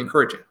are pretty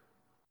encouraging.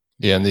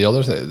 Yeah, and the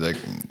other thing, like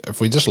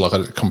if we just look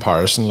at a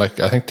comparison, like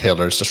I think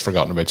Taylor's just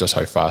forgotten about just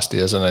how fast he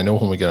is, and I know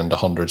when we get into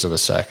hundreds of a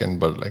second,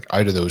 but like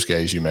out of those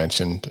guys you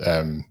mentioned,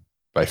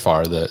 by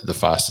far the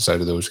fastest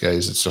out of those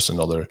guys, it's just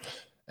another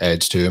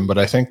edge to him. But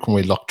I think when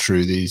we look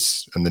through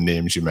these and the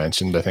names you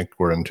mentioned, I think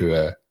we're into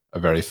a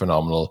very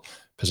phenomenal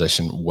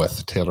position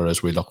with Taylor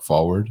as we look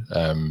forward.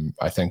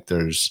 I think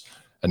there's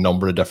a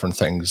number of different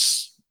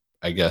things,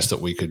 I guess,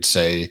 that we could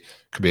say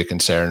could be a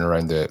concern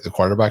around the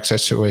quarterback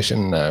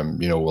situation.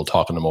 We'll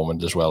talk in a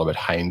moment as well about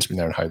Hines being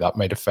there and how that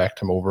might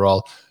affect him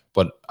overall.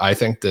 But I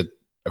think that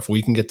if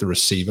we can get the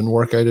receiving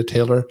work out of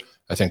Taylor,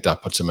 I think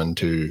that puts him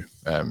into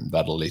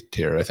that elite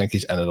tier. I think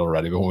he's in it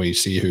already. But when we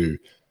see who,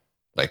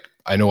 like,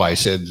 I know I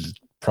said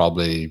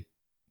probably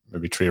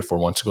maybe 3 or 4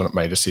 months ago, it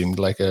might have seemed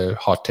like a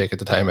hot take at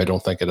the time. I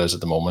don't think it is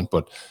at the moment.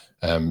 But,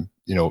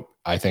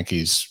 I think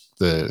he's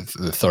the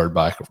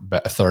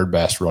third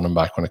best running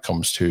back when it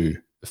comes to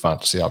the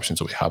fantasy options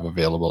that we have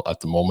available at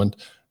the moment.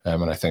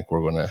 And I think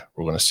we're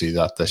gonna see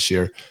that this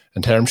year.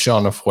 In terms,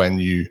 Sean, of when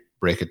you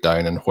break it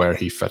down and where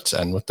he fits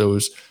in with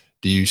those,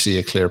 do you see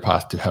a clear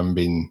path to him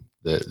being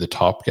the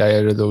top guy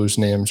out of those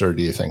names, or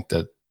do you think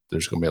that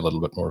there's going to be a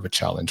little bit more of a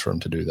challenge for him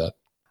to do that?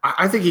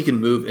 I think he can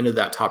move into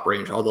that top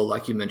range, although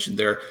like you mentioned,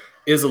 there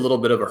is a little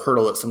bit of a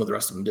hurdle that some of the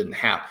rest of them didn't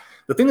have.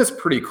 The thing that's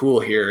pretty cool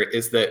here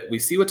is that we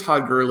see with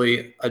Todd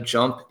Gurley a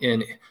jump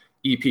in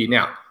EP.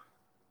 Now,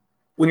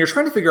 when you're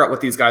trying to figure out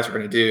what these guys are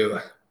going to do,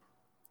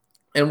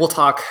 and we'll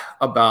talk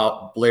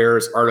about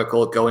Blair's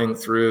article going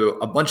through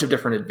a bunch of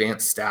different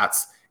advanced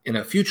stats in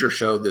a future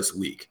show this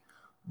week.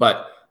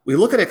 But we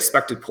look at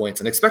expected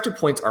points, and expected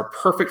points are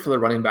perfect for the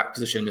running back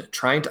position,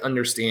 trying to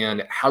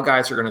understand how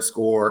guys are going to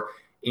score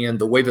and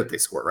the way that they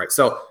score, right?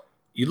 So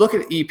you look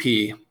at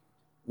EP,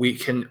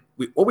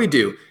 what we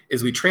do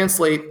is we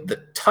translate the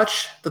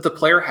touch that the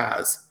player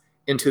has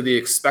into the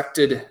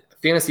expected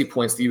fantasy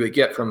points that you would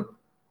get from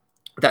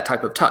that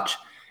type of touch.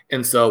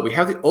 And so we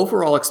have the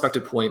overall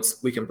expected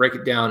points. We can break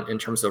it down in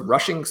terms of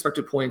rushing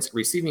expected points,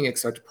 receiving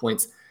expected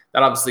points.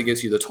 That obviously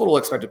gives you the total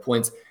expected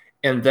points.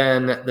 And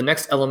then the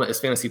next element is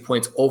fantasy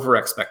points over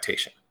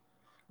expectation,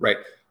 right?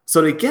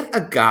 So to get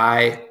a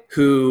guy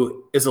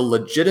who is a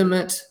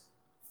legitimate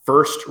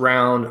first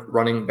round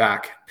running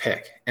back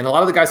pick, and a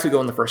lot of the guys who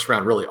go in the first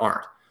round really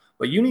aren't,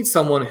 but you need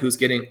someone who's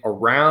getting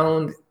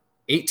around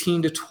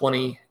 18 to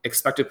 20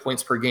 expected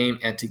points per game.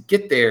 And to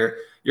get there,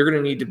 you're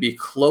going to need to be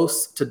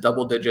close to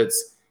double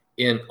digits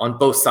on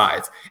both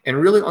sides. And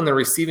really on the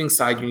receiving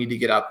side, you need to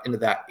get up into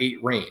that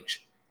 8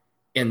 range.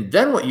 And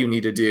then what you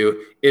need to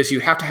do is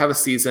you have to have a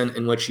season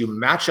in which you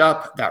match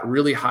up that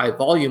really high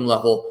volume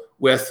level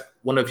with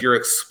one of your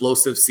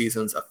explosive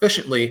seasons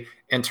efficiently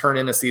and turn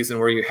in a season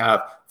where you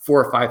have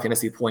 4 or 5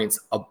 fantasy points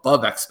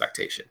above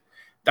expectation.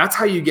 That's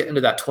how you get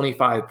into that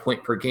 25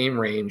 point per game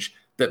range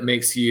that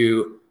makes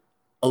you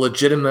a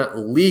legitimate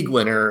league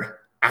winner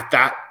at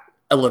that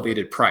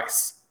elevated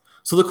price.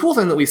 So the cool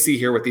thing that we see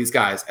here with these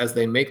guys as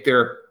they make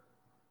their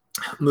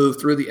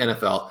move through the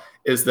NFL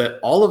is that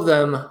all of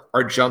them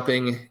are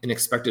jumping in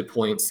expected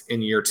points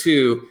in year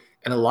 2.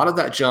 And a lot of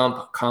that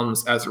jump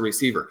comes as a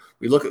receiver.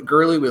 We look at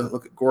Gurley, we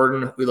look at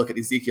Gordon, we look at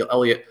Ezekiel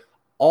Elliott.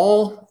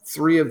 All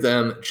 3 of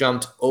them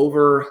jumped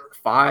over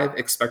 5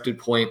 expected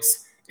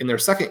points in their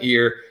second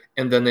year,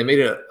 and then they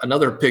made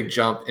another big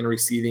jump in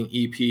receiving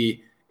EP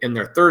in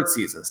their third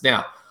seasons.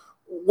 Now,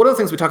 one of the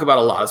things we talk about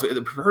a lot is we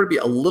prefer to be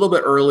a little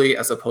bit early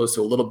as opposed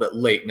to a little bit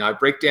late. Now, I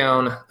break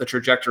down the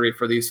trajectory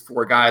for these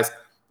 4 guys.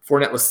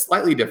 Fournette was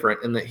slightly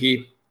different in that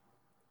he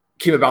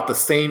came about the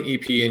same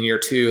EP in year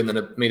 2 and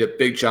then made a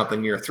big jump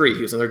in year 3.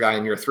 He was another guy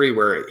in year 3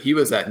 where he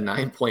was at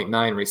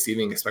 9.9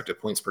 receiving expected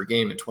points per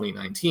game in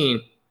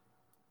 2019.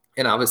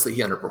 And obviously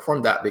he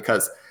underperformed that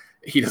because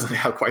he doesn't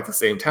have quite the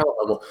same talent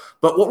level.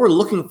 But what we're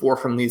looking for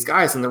from these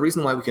guys, and the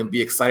reason why we can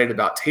be excited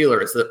about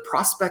Taylor, is that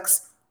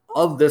prospects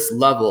of this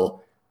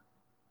level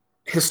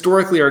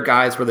historically are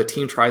guys where the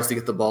team tries to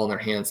get the ball in their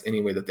hands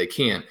any way that they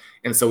can.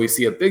 And so we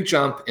see a big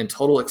jump in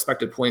total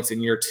expected points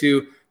in year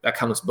 2. That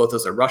comes both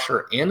as a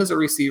rusher and as a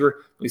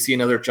receiver. We see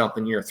another jump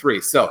in year 3.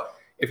 So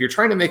if you're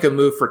trying to make a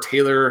move for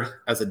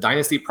Taylor as a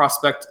dynasty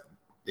prospect,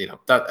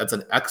 that's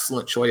an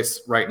excellent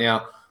choice right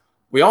now.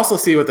 We also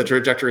see with the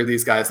trajectory of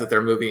these guys that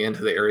they're moving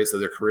into the areas of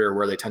their career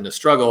where they tend to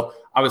struggle.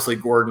 Obviously,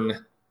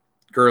 Gordon,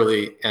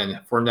 Gurley, and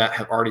Fournette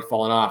have already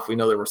fallen off. We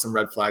know there were some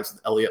red flags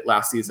with Elliott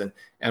last season.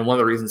 And one of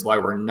the reasons why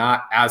we're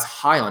not as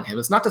high on him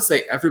is not to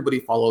say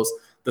everybody follows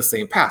the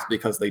same path,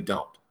 because they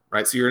don't,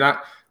 right? So you're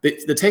not, the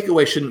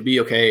takeaway shouldn't be,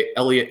 okay,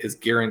 Elliott is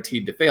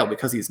guaranteed to fail,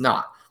 because he's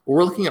not. But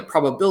we're looking at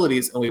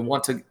probabilities, and we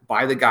want to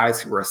buy the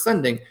guys who are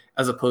ascending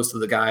as opposed to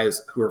the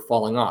guys who are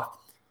falling off.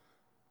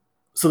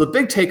 So the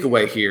big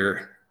takeaway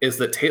here is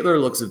that Taylor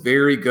looks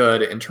very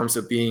good in terms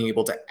of being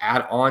able to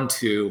add on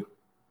to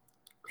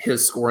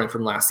his scoring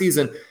from last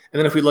season. And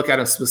then if we look at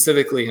him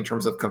specifically in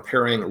terms of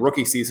comparing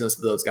rookie seasons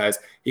to those guys,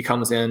 he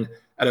comes in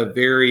at a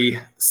very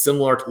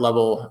similar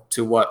level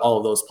to what all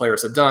of those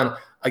players have done.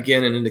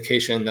 Again, an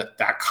indication that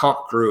that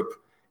comp group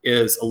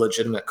is a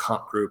legitimate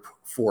comp group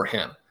for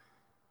him.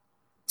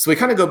 So we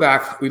kind of go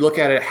back, we look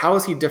at it. How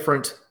is he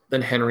different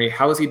than Henry?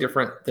 How is he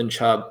different than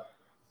Chubb?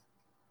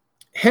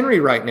 Henry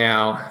right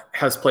now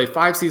has played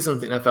 5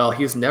 seasons in the NFL.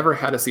 He's never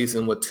had a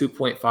season with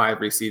 2.5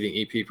 receiving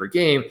EP per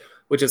game,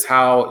 which is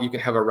how you can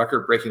have a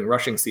record-breaking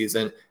rushing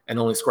season and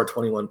only score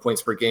 21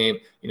 points per game,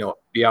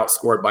 be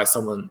outscored by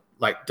someone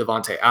like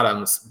Devontae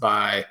Adams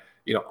by,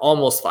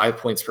 almost 5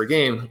 points per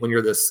game when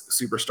you're this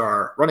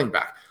superstar running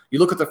back. You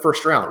look at the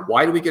first round.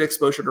 Why do we get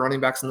exposure to running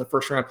backs in the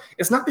first round?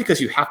 It's not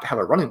because you have to have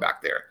a running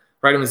back there,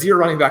 right? And zero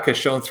running back has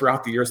shown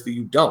throughout the years that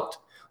you don't.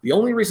 The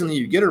only reason that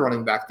you get a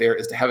running back there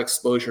is to have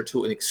exposure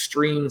to an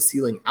extreme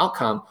ceiling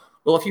outcome.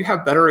 Well, if you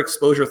have better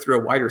exposure through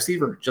a wide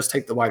receiver, just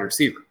take the wide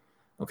receiver.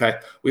 Okay.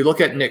 We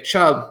look at Nick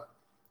Chubb.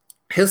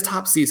 His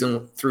top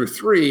season through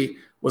 3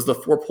 was the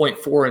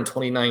 4.4 in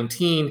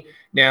 2019.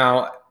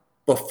 Now,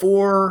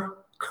 before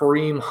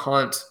Kareem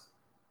Hunt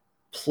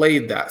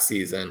played that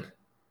season,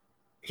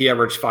 he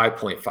averaged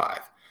 5.5.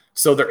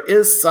 So there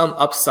is some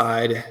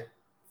upside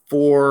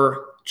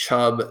for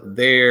Chubb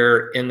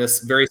there in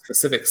this very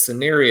specific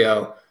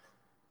scenario.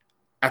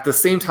 At the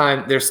same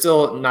time, there's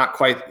still not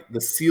quite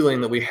the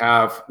ceiling that we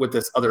have with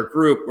this other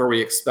group where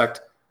we expect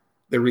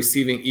the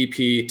receiving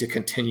EP to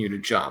continue to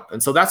jump.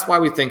 And so that's why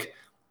we think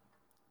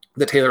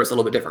that Taylor is a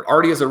little bit different.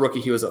 Already as a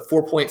rookie, he was at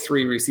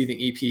 4.3 receiving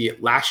EP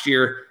last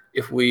year.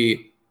 If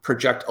we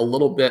project a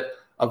little bit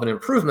of an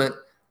improvement,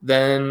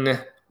 then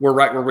we're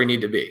right where we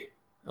need to be.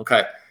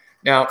 Okay.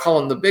 Now,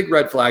 Colin, the big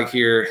red flag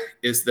here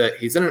is that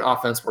he's in an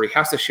offense where he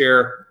has to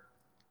share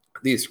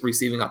these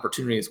receiving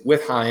opportunities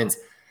with Hines.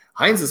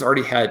 Hines has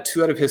already had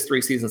 2 out of his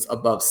 3 seasons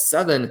above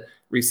 7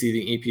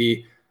 receiving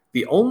EP.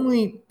 The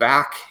only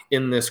back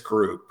in this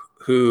group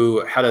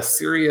who had a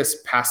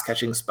serious pass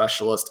catching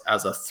specialist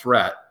as a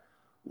threat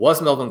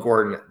was Melvin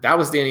Gordon. That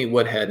was Danny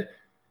Woodhead.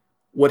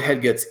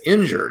 Woodhead gets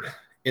injured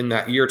in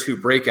that year 2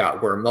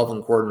 breakout where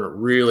Melvin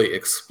Gordon really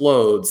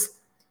explodes.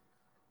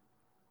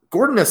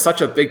 Gordon is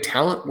such a big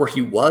talent where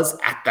he was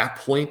at that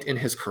point in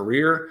his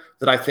career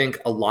that I think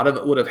a lot of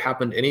it would have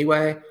happened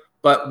anyway.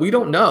 But we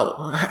don't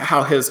know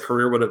how his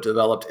career would have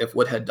developed if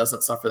Woodhead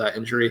doesn't suffer that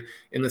injury,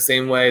 in the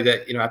same way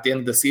that, at the end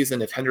of the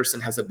season, if Henderson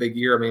has a big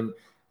year,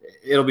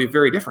 it'll be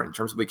very different in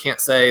terms of, we can't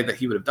say that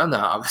he would have done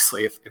that,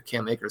 obviously, if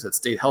Cam Akers had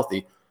stayed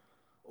healthy.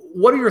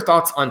 What are your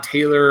thoughts on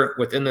Taylor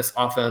within this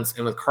offense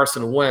and with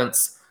Carson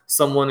Wentz,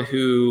 someone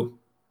who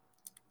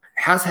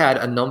has had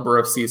a number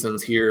of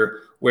seasons here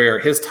where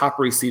his top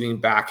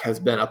receiving back has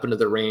been up into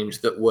the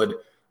range that would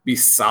be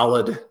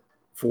solid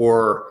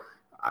for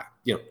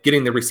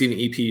getting the receiving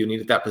EP you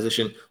need at that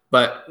position,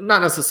 but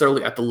not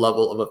necessarily at the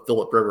level of a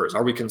Phillip Rivers?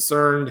 Are we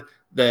concerned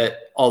that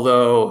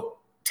although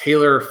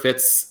Taylor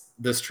fits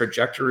this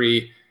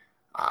trajectory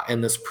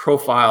and this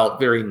profile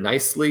very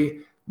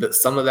nicely, that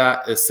some of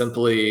that is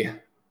simply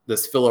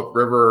this Phillip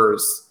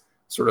Rivers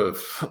sort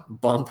of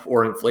bump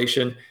or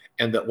inflation,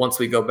 and that once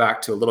we go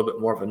back to a little bit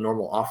more of a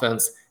normal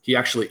offense, he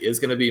actually is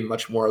going to be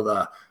much more of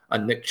a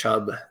Nick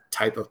Chubb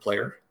type of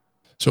player?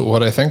 So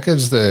what I think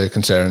is the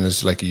concern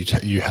is, like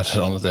you had it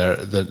on it there,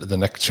 the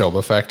Nick Chubb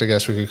effect, I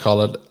guess we could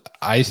call it.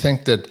 I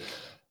think that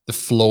the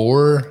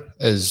floor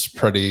is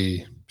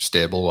pretty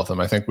stable with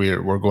him. I think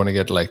we're going to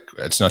get, like,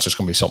 it's not just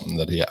going to be something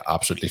that he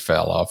absolutely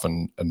fell off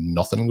and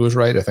nothing goes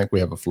right. I think we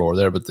have a floor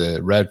there, but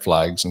the red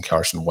flags and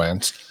Carson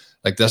Wentz,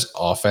 like this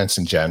offense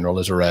in general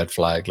is a red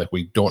flag. Like,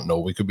 we don't know.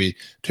 We could be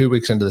 2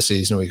 weeks into the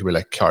season, we could be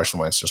like,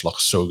 Carson Wentz just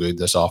looks so good,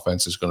 this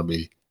offense is going to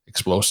be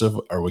explosive.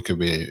 Or we could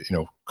be,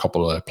 a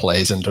couple of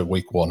plays into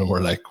week one and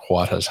we're like,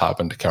 what has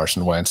happened to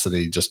Carson Wentz that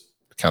he just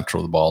can't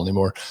throw the ball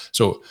anymore?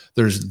 So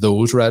there's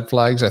those red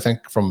flags. I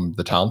think from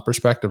the talent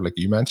perspective, like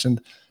you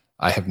mentioned,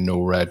 I have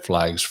no red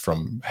flags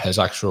from his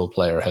actual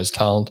player, his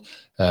talent.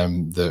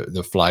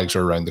 The flags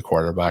are around the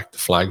quarterback. The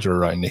flags are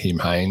around Naheem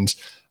Hines.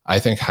 I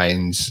think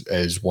Hines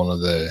is one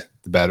of the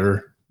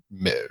better,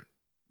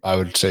 I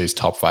would say he's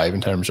top 5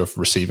 in terms of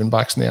receiving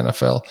backs in the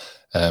NFL.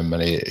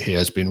 And he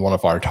has been one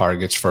of our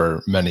targets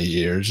for many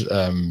years,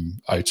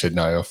 outside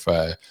now of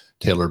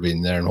Taylor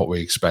being there and what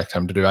we expect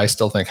him to do. I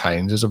still think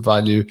Hines is a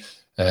value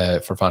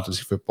for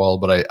fantasy football,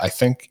 but I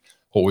think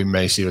what we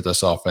may see with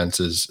this offense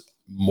is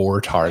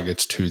more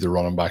targets to the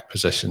running back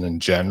position in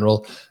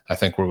general. I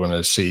think we're going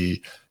to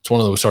see, it's one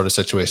of those sort of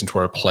situations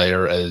where a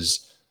player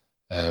is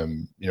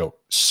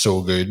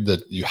so good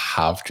that you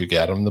have to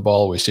get him the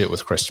ball. We see it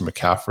with Christian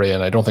McCaffrey,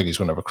 and I don't think he's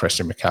going to have a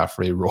Christian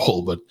McCaffrey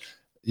role, but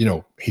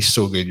he's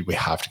so good, we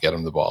have to get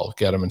him the ball,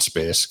 get him in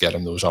space, get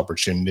him those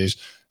opportunities.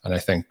 And I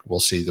think we'll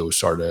see those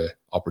sort of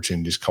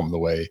opportunities come the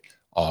way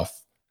of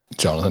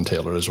Jonathan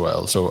Taylor as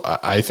well. So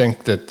I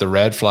think that the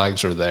red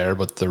flags are there,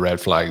 but the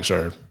red flags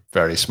are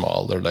very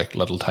small. They're like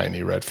little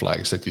tiny red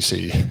flags that you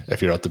see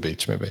if you're at the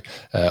beach, maybe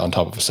on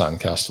top of a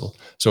sandcastle.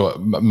 So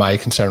my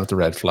concern with the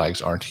red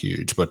flags aren't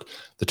huge, but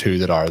the two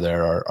that are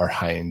there are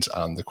Hines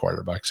and the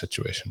quarterback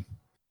situation.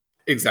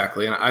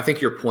 Exactly. And I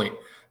think your point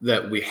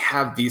that we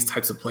have these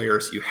types of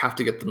players, you have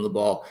to get them the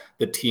ball.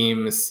 The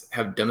teams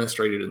have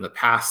demonstrated in the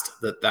past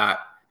that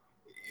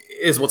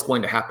is what's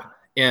going to happen.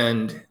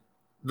 And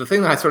the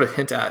thing that I sort of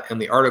hint at in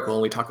the article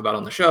and we talk about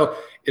on the show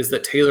is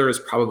that Taylor is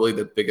probably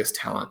the biggest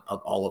talent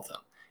of all of them.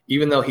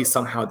 Even though he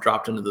somehow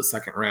dropped into the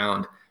second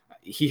round,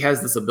 he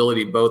has this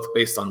ability, both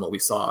based on what we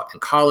saw in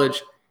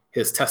college,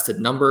 his tested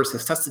numbers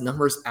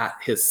at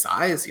his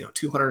size,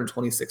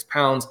 226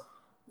 pounds,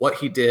 what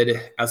he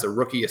did as a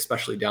rookie,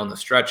 especially down the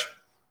stretch.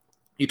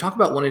 You talk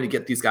about wanting to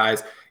get these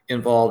guys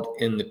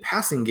involved in the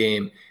passing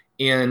game,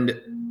 and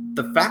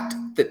the fact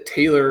that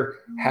Taylor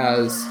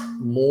has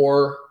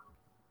more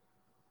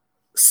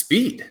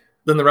speed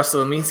than the rest of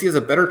them means he has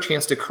a better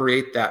chance to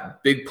create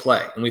that big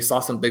play. And we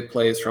saw some big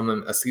plays from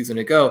him a season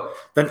ago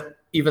than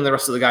even the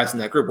rest of the guys in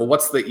that group. Well,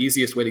 what's the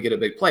easiest way to get a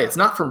big play? It's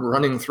not from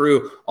running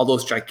through all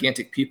those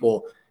gigantic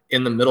people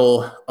in the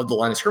middle of the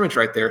line of scrimmage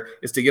right there.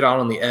 It's to get out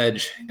on the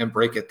edge and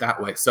break it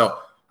that way. So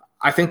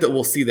I think that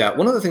we'll see that.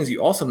 One of the things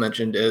you also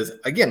mentioned is,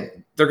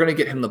 again, they're going to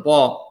get him the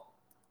ball.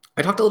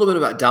 I talked a little bit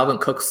about Dalvin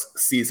Cook's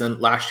season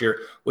last year,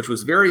 which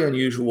was very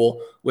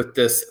unusual with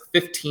this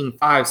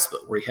 15-5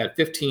 split where he had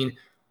 15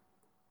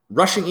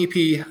 rushing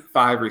EP,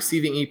 5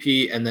 receiving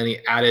EP, and then he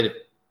added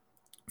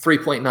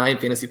 3.9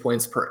 fantasy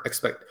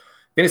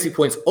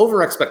points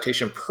over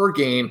expectation per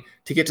game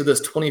to get to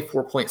this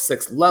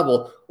 24.6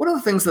 level. One of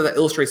the things that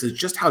illustrates is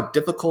just how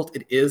difficult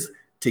it is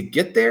to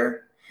get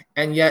there.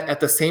 And yet at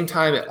the same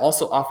time, it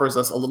also offers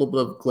us a little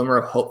bit of glimmer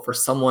of hope for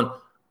someone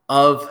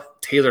of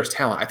Taylor's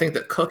talent. I think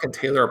that Cook and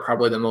Taylor are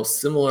probably the most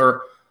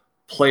similar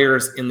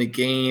players in the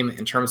game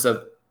in terms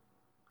of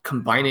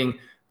combining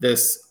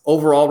this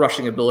overall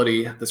rushing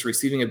ability, this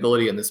receiving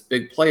ability, and this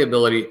big play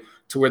ability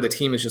to where the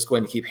team is just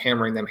going to keep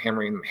hammering them.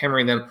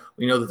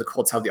 We know that the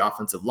Colts have the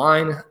offensive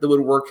line that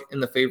would work in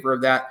the favor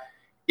of that.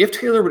 If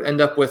Taylor would end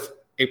up with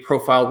a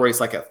profile where he's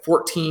like at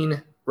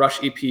 14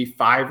 rush EP,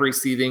 5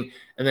 receiving,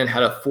 and then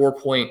had a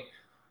 4-point,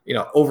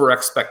 over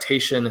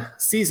expectation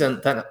season,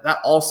 then that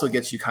also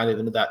gets you kind of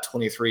into that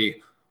 23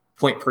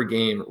 point per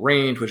game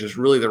range, which is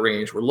really the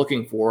range we're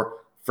looking for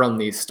from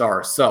these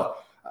stars. So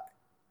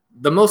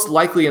the most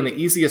likely and the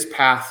easiest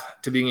path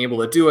to being able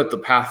to do it, the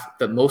path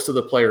that most of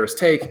the players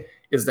take,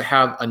 is to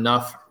have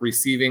enough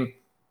receiving.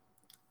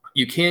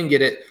 You can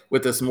get it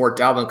with this more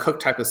Dalvin Cook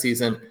type of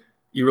season.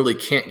 You really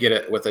can't get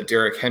it with a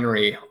Derrick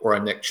Henry or a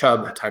Nick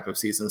Chubb type of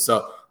season.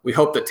 So we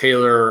hope that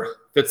Taylor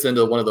fits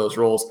into one of those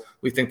roles.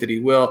 We think that he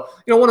will.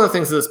 One of the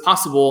things that is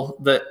possible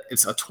that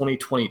it's a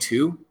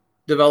 2022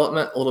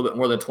 development, a little bit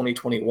more than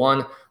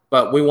 2021,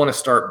 but we want to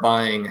start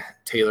buying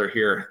Taylor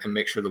here and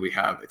make sure that we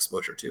have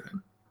exposure to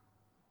him.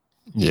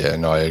 Yeah,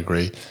 no, I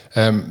agree.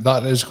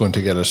 That is going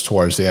to get us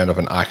towards the end of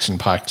an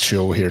action-packed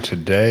show here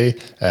today.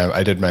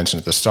 I did mention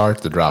at the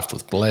start, the draft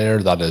with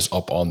Blair, that is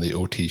up on the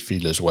OT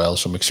feed as well.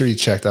 So make sure you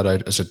check that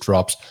out as it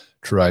drops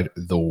throughout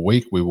the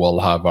week. We will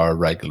have our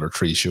regular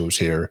 3 shows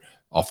here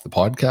off the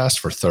podcast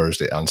for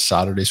Thursday and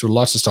Saturday. So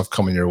lots of stuff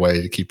coming your way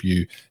to keep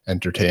you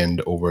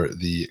entertained over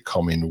the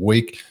coming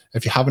week.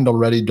 If you haven't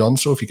already done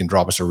so, if you can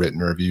drop us a written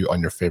review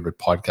on your favorite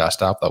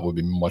podcast app, that would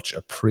be much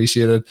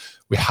appreciated.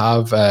 We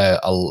have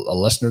a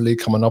listener league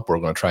coming up. We're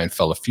going to try and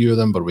fill a few of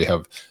them, but we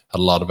have had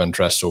a lot of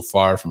interest so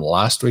far from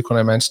last week when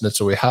I mentioned it.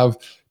 So we have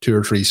 2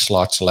 or 3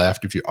 slots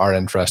left. If you are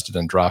interested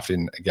in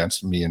drafting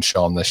against me and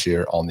Sean this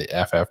year on the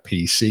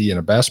FFPC in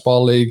a best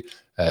ball league,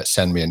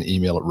 send me an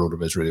email at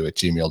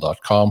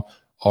rotovizradio@gmail.com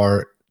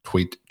or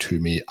tweet to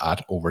me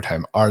at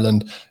Overtime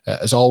Ireland.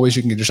 As always,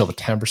 you can get yourself a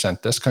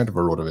 10% discount of a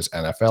RotoViz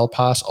NFL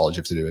pass. All you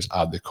have to do is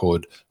add the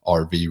code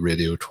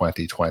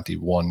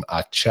RVRadio2021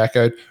 at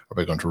checkout, or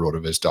by going to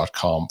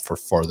rotoviz.com for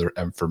further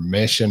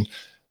information.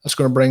 That's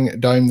going to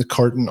bring down the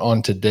curtain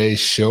on today's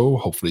show.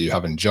 Hopefully you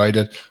have enjoyed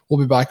it. We'll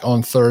be back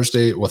on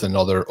Thursday with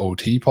another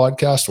OT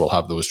podcast. We'll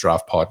have those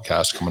draft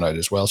podcasts coming out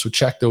as well, so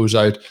check those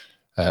out.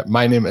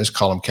 My name is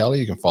Colm Kelly.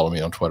 You can follow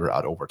me on Twitter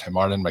at Overtime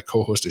Ireland. My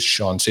co-host is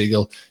Sean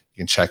Siegel. You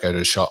can check out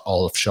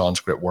all of Sean's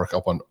great work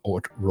up on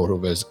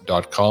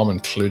rotoviz.com,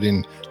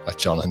 including that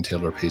Jonathan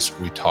Taylor piece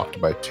we talked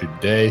about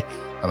today.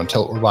 And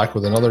until we're back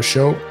with another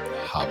show,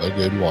 have a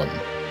good one.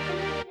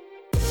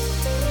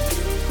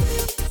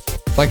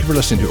 Thank you for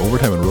listening to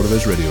Overtime on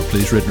RotoViz Radio.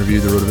 Please rate and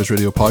review the RotoViz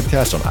Radio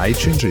podcast on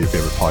iTunes or your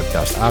favorite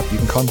podcast app. You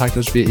can contact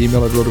us via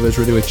email at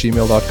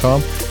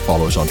rotovizradio@gmail.com.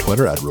 Follow us on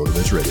Twitter at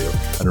RotoViz Radio.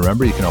 And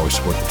remember, you can always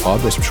support the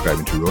pod by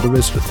subscribing to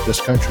RotoViz with a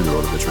discount through the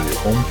RotoViz Radio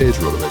homepage,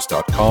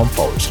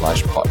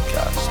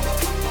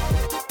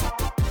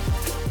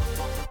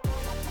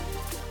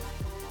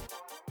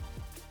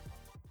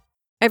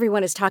 rotoviz.com/podcast.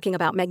 Everyone is talking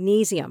about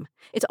magnesium.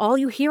 It's all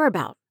you hear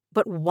about.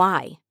 But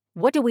why?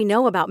 What do we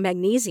know about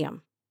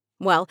magnesium?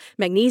 Well,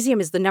 magnesium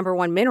is the number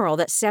one mineral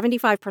that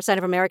 75%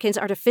 of Americans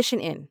are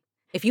deficient in.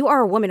 If you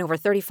are a woman over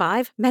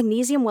 35,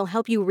 magnesium will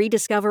help you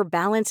rediscover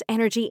balance,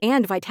 energy,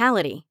 and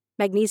vitality.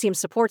 Magnesium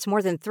supports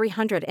more than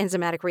 300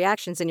 enzymatic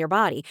reactions in your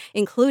body,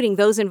 including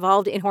those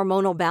involved in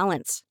hormonal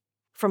balance.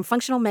 From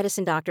functional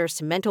medicine doctors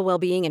to mental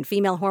well-being and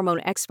female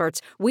hormone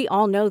experts, we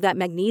all know that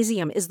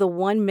magnesium is the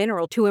one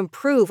mineral to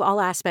improve all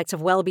aspects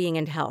of well-being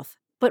and health.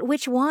 But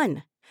which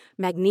one?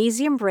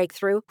 Magnesium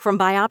Breakthrough from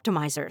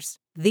Bioptimizers,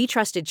 the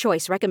trusted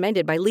choice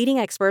recommended by leading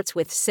experts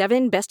with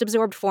 7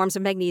 best-absorbed forms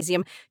of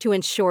magnesium to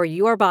ensure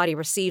your body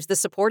receives the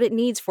support it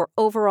needs for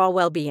overall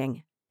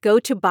well-being. Go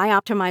to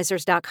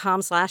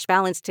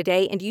bioptimizers.com/balance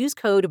today and use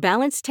code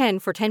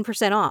BALANCE10 for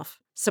 10% off.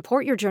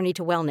 Support your journey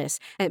to wellness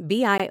at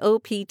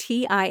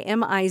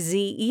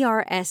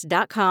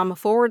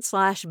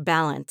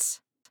bioptimizers.com/balance.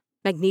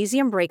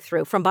 Magnesium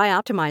Breakthrough from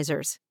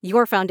Bioptimizers,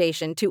 your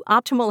foundation to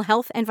optimal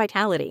health and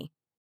vitality.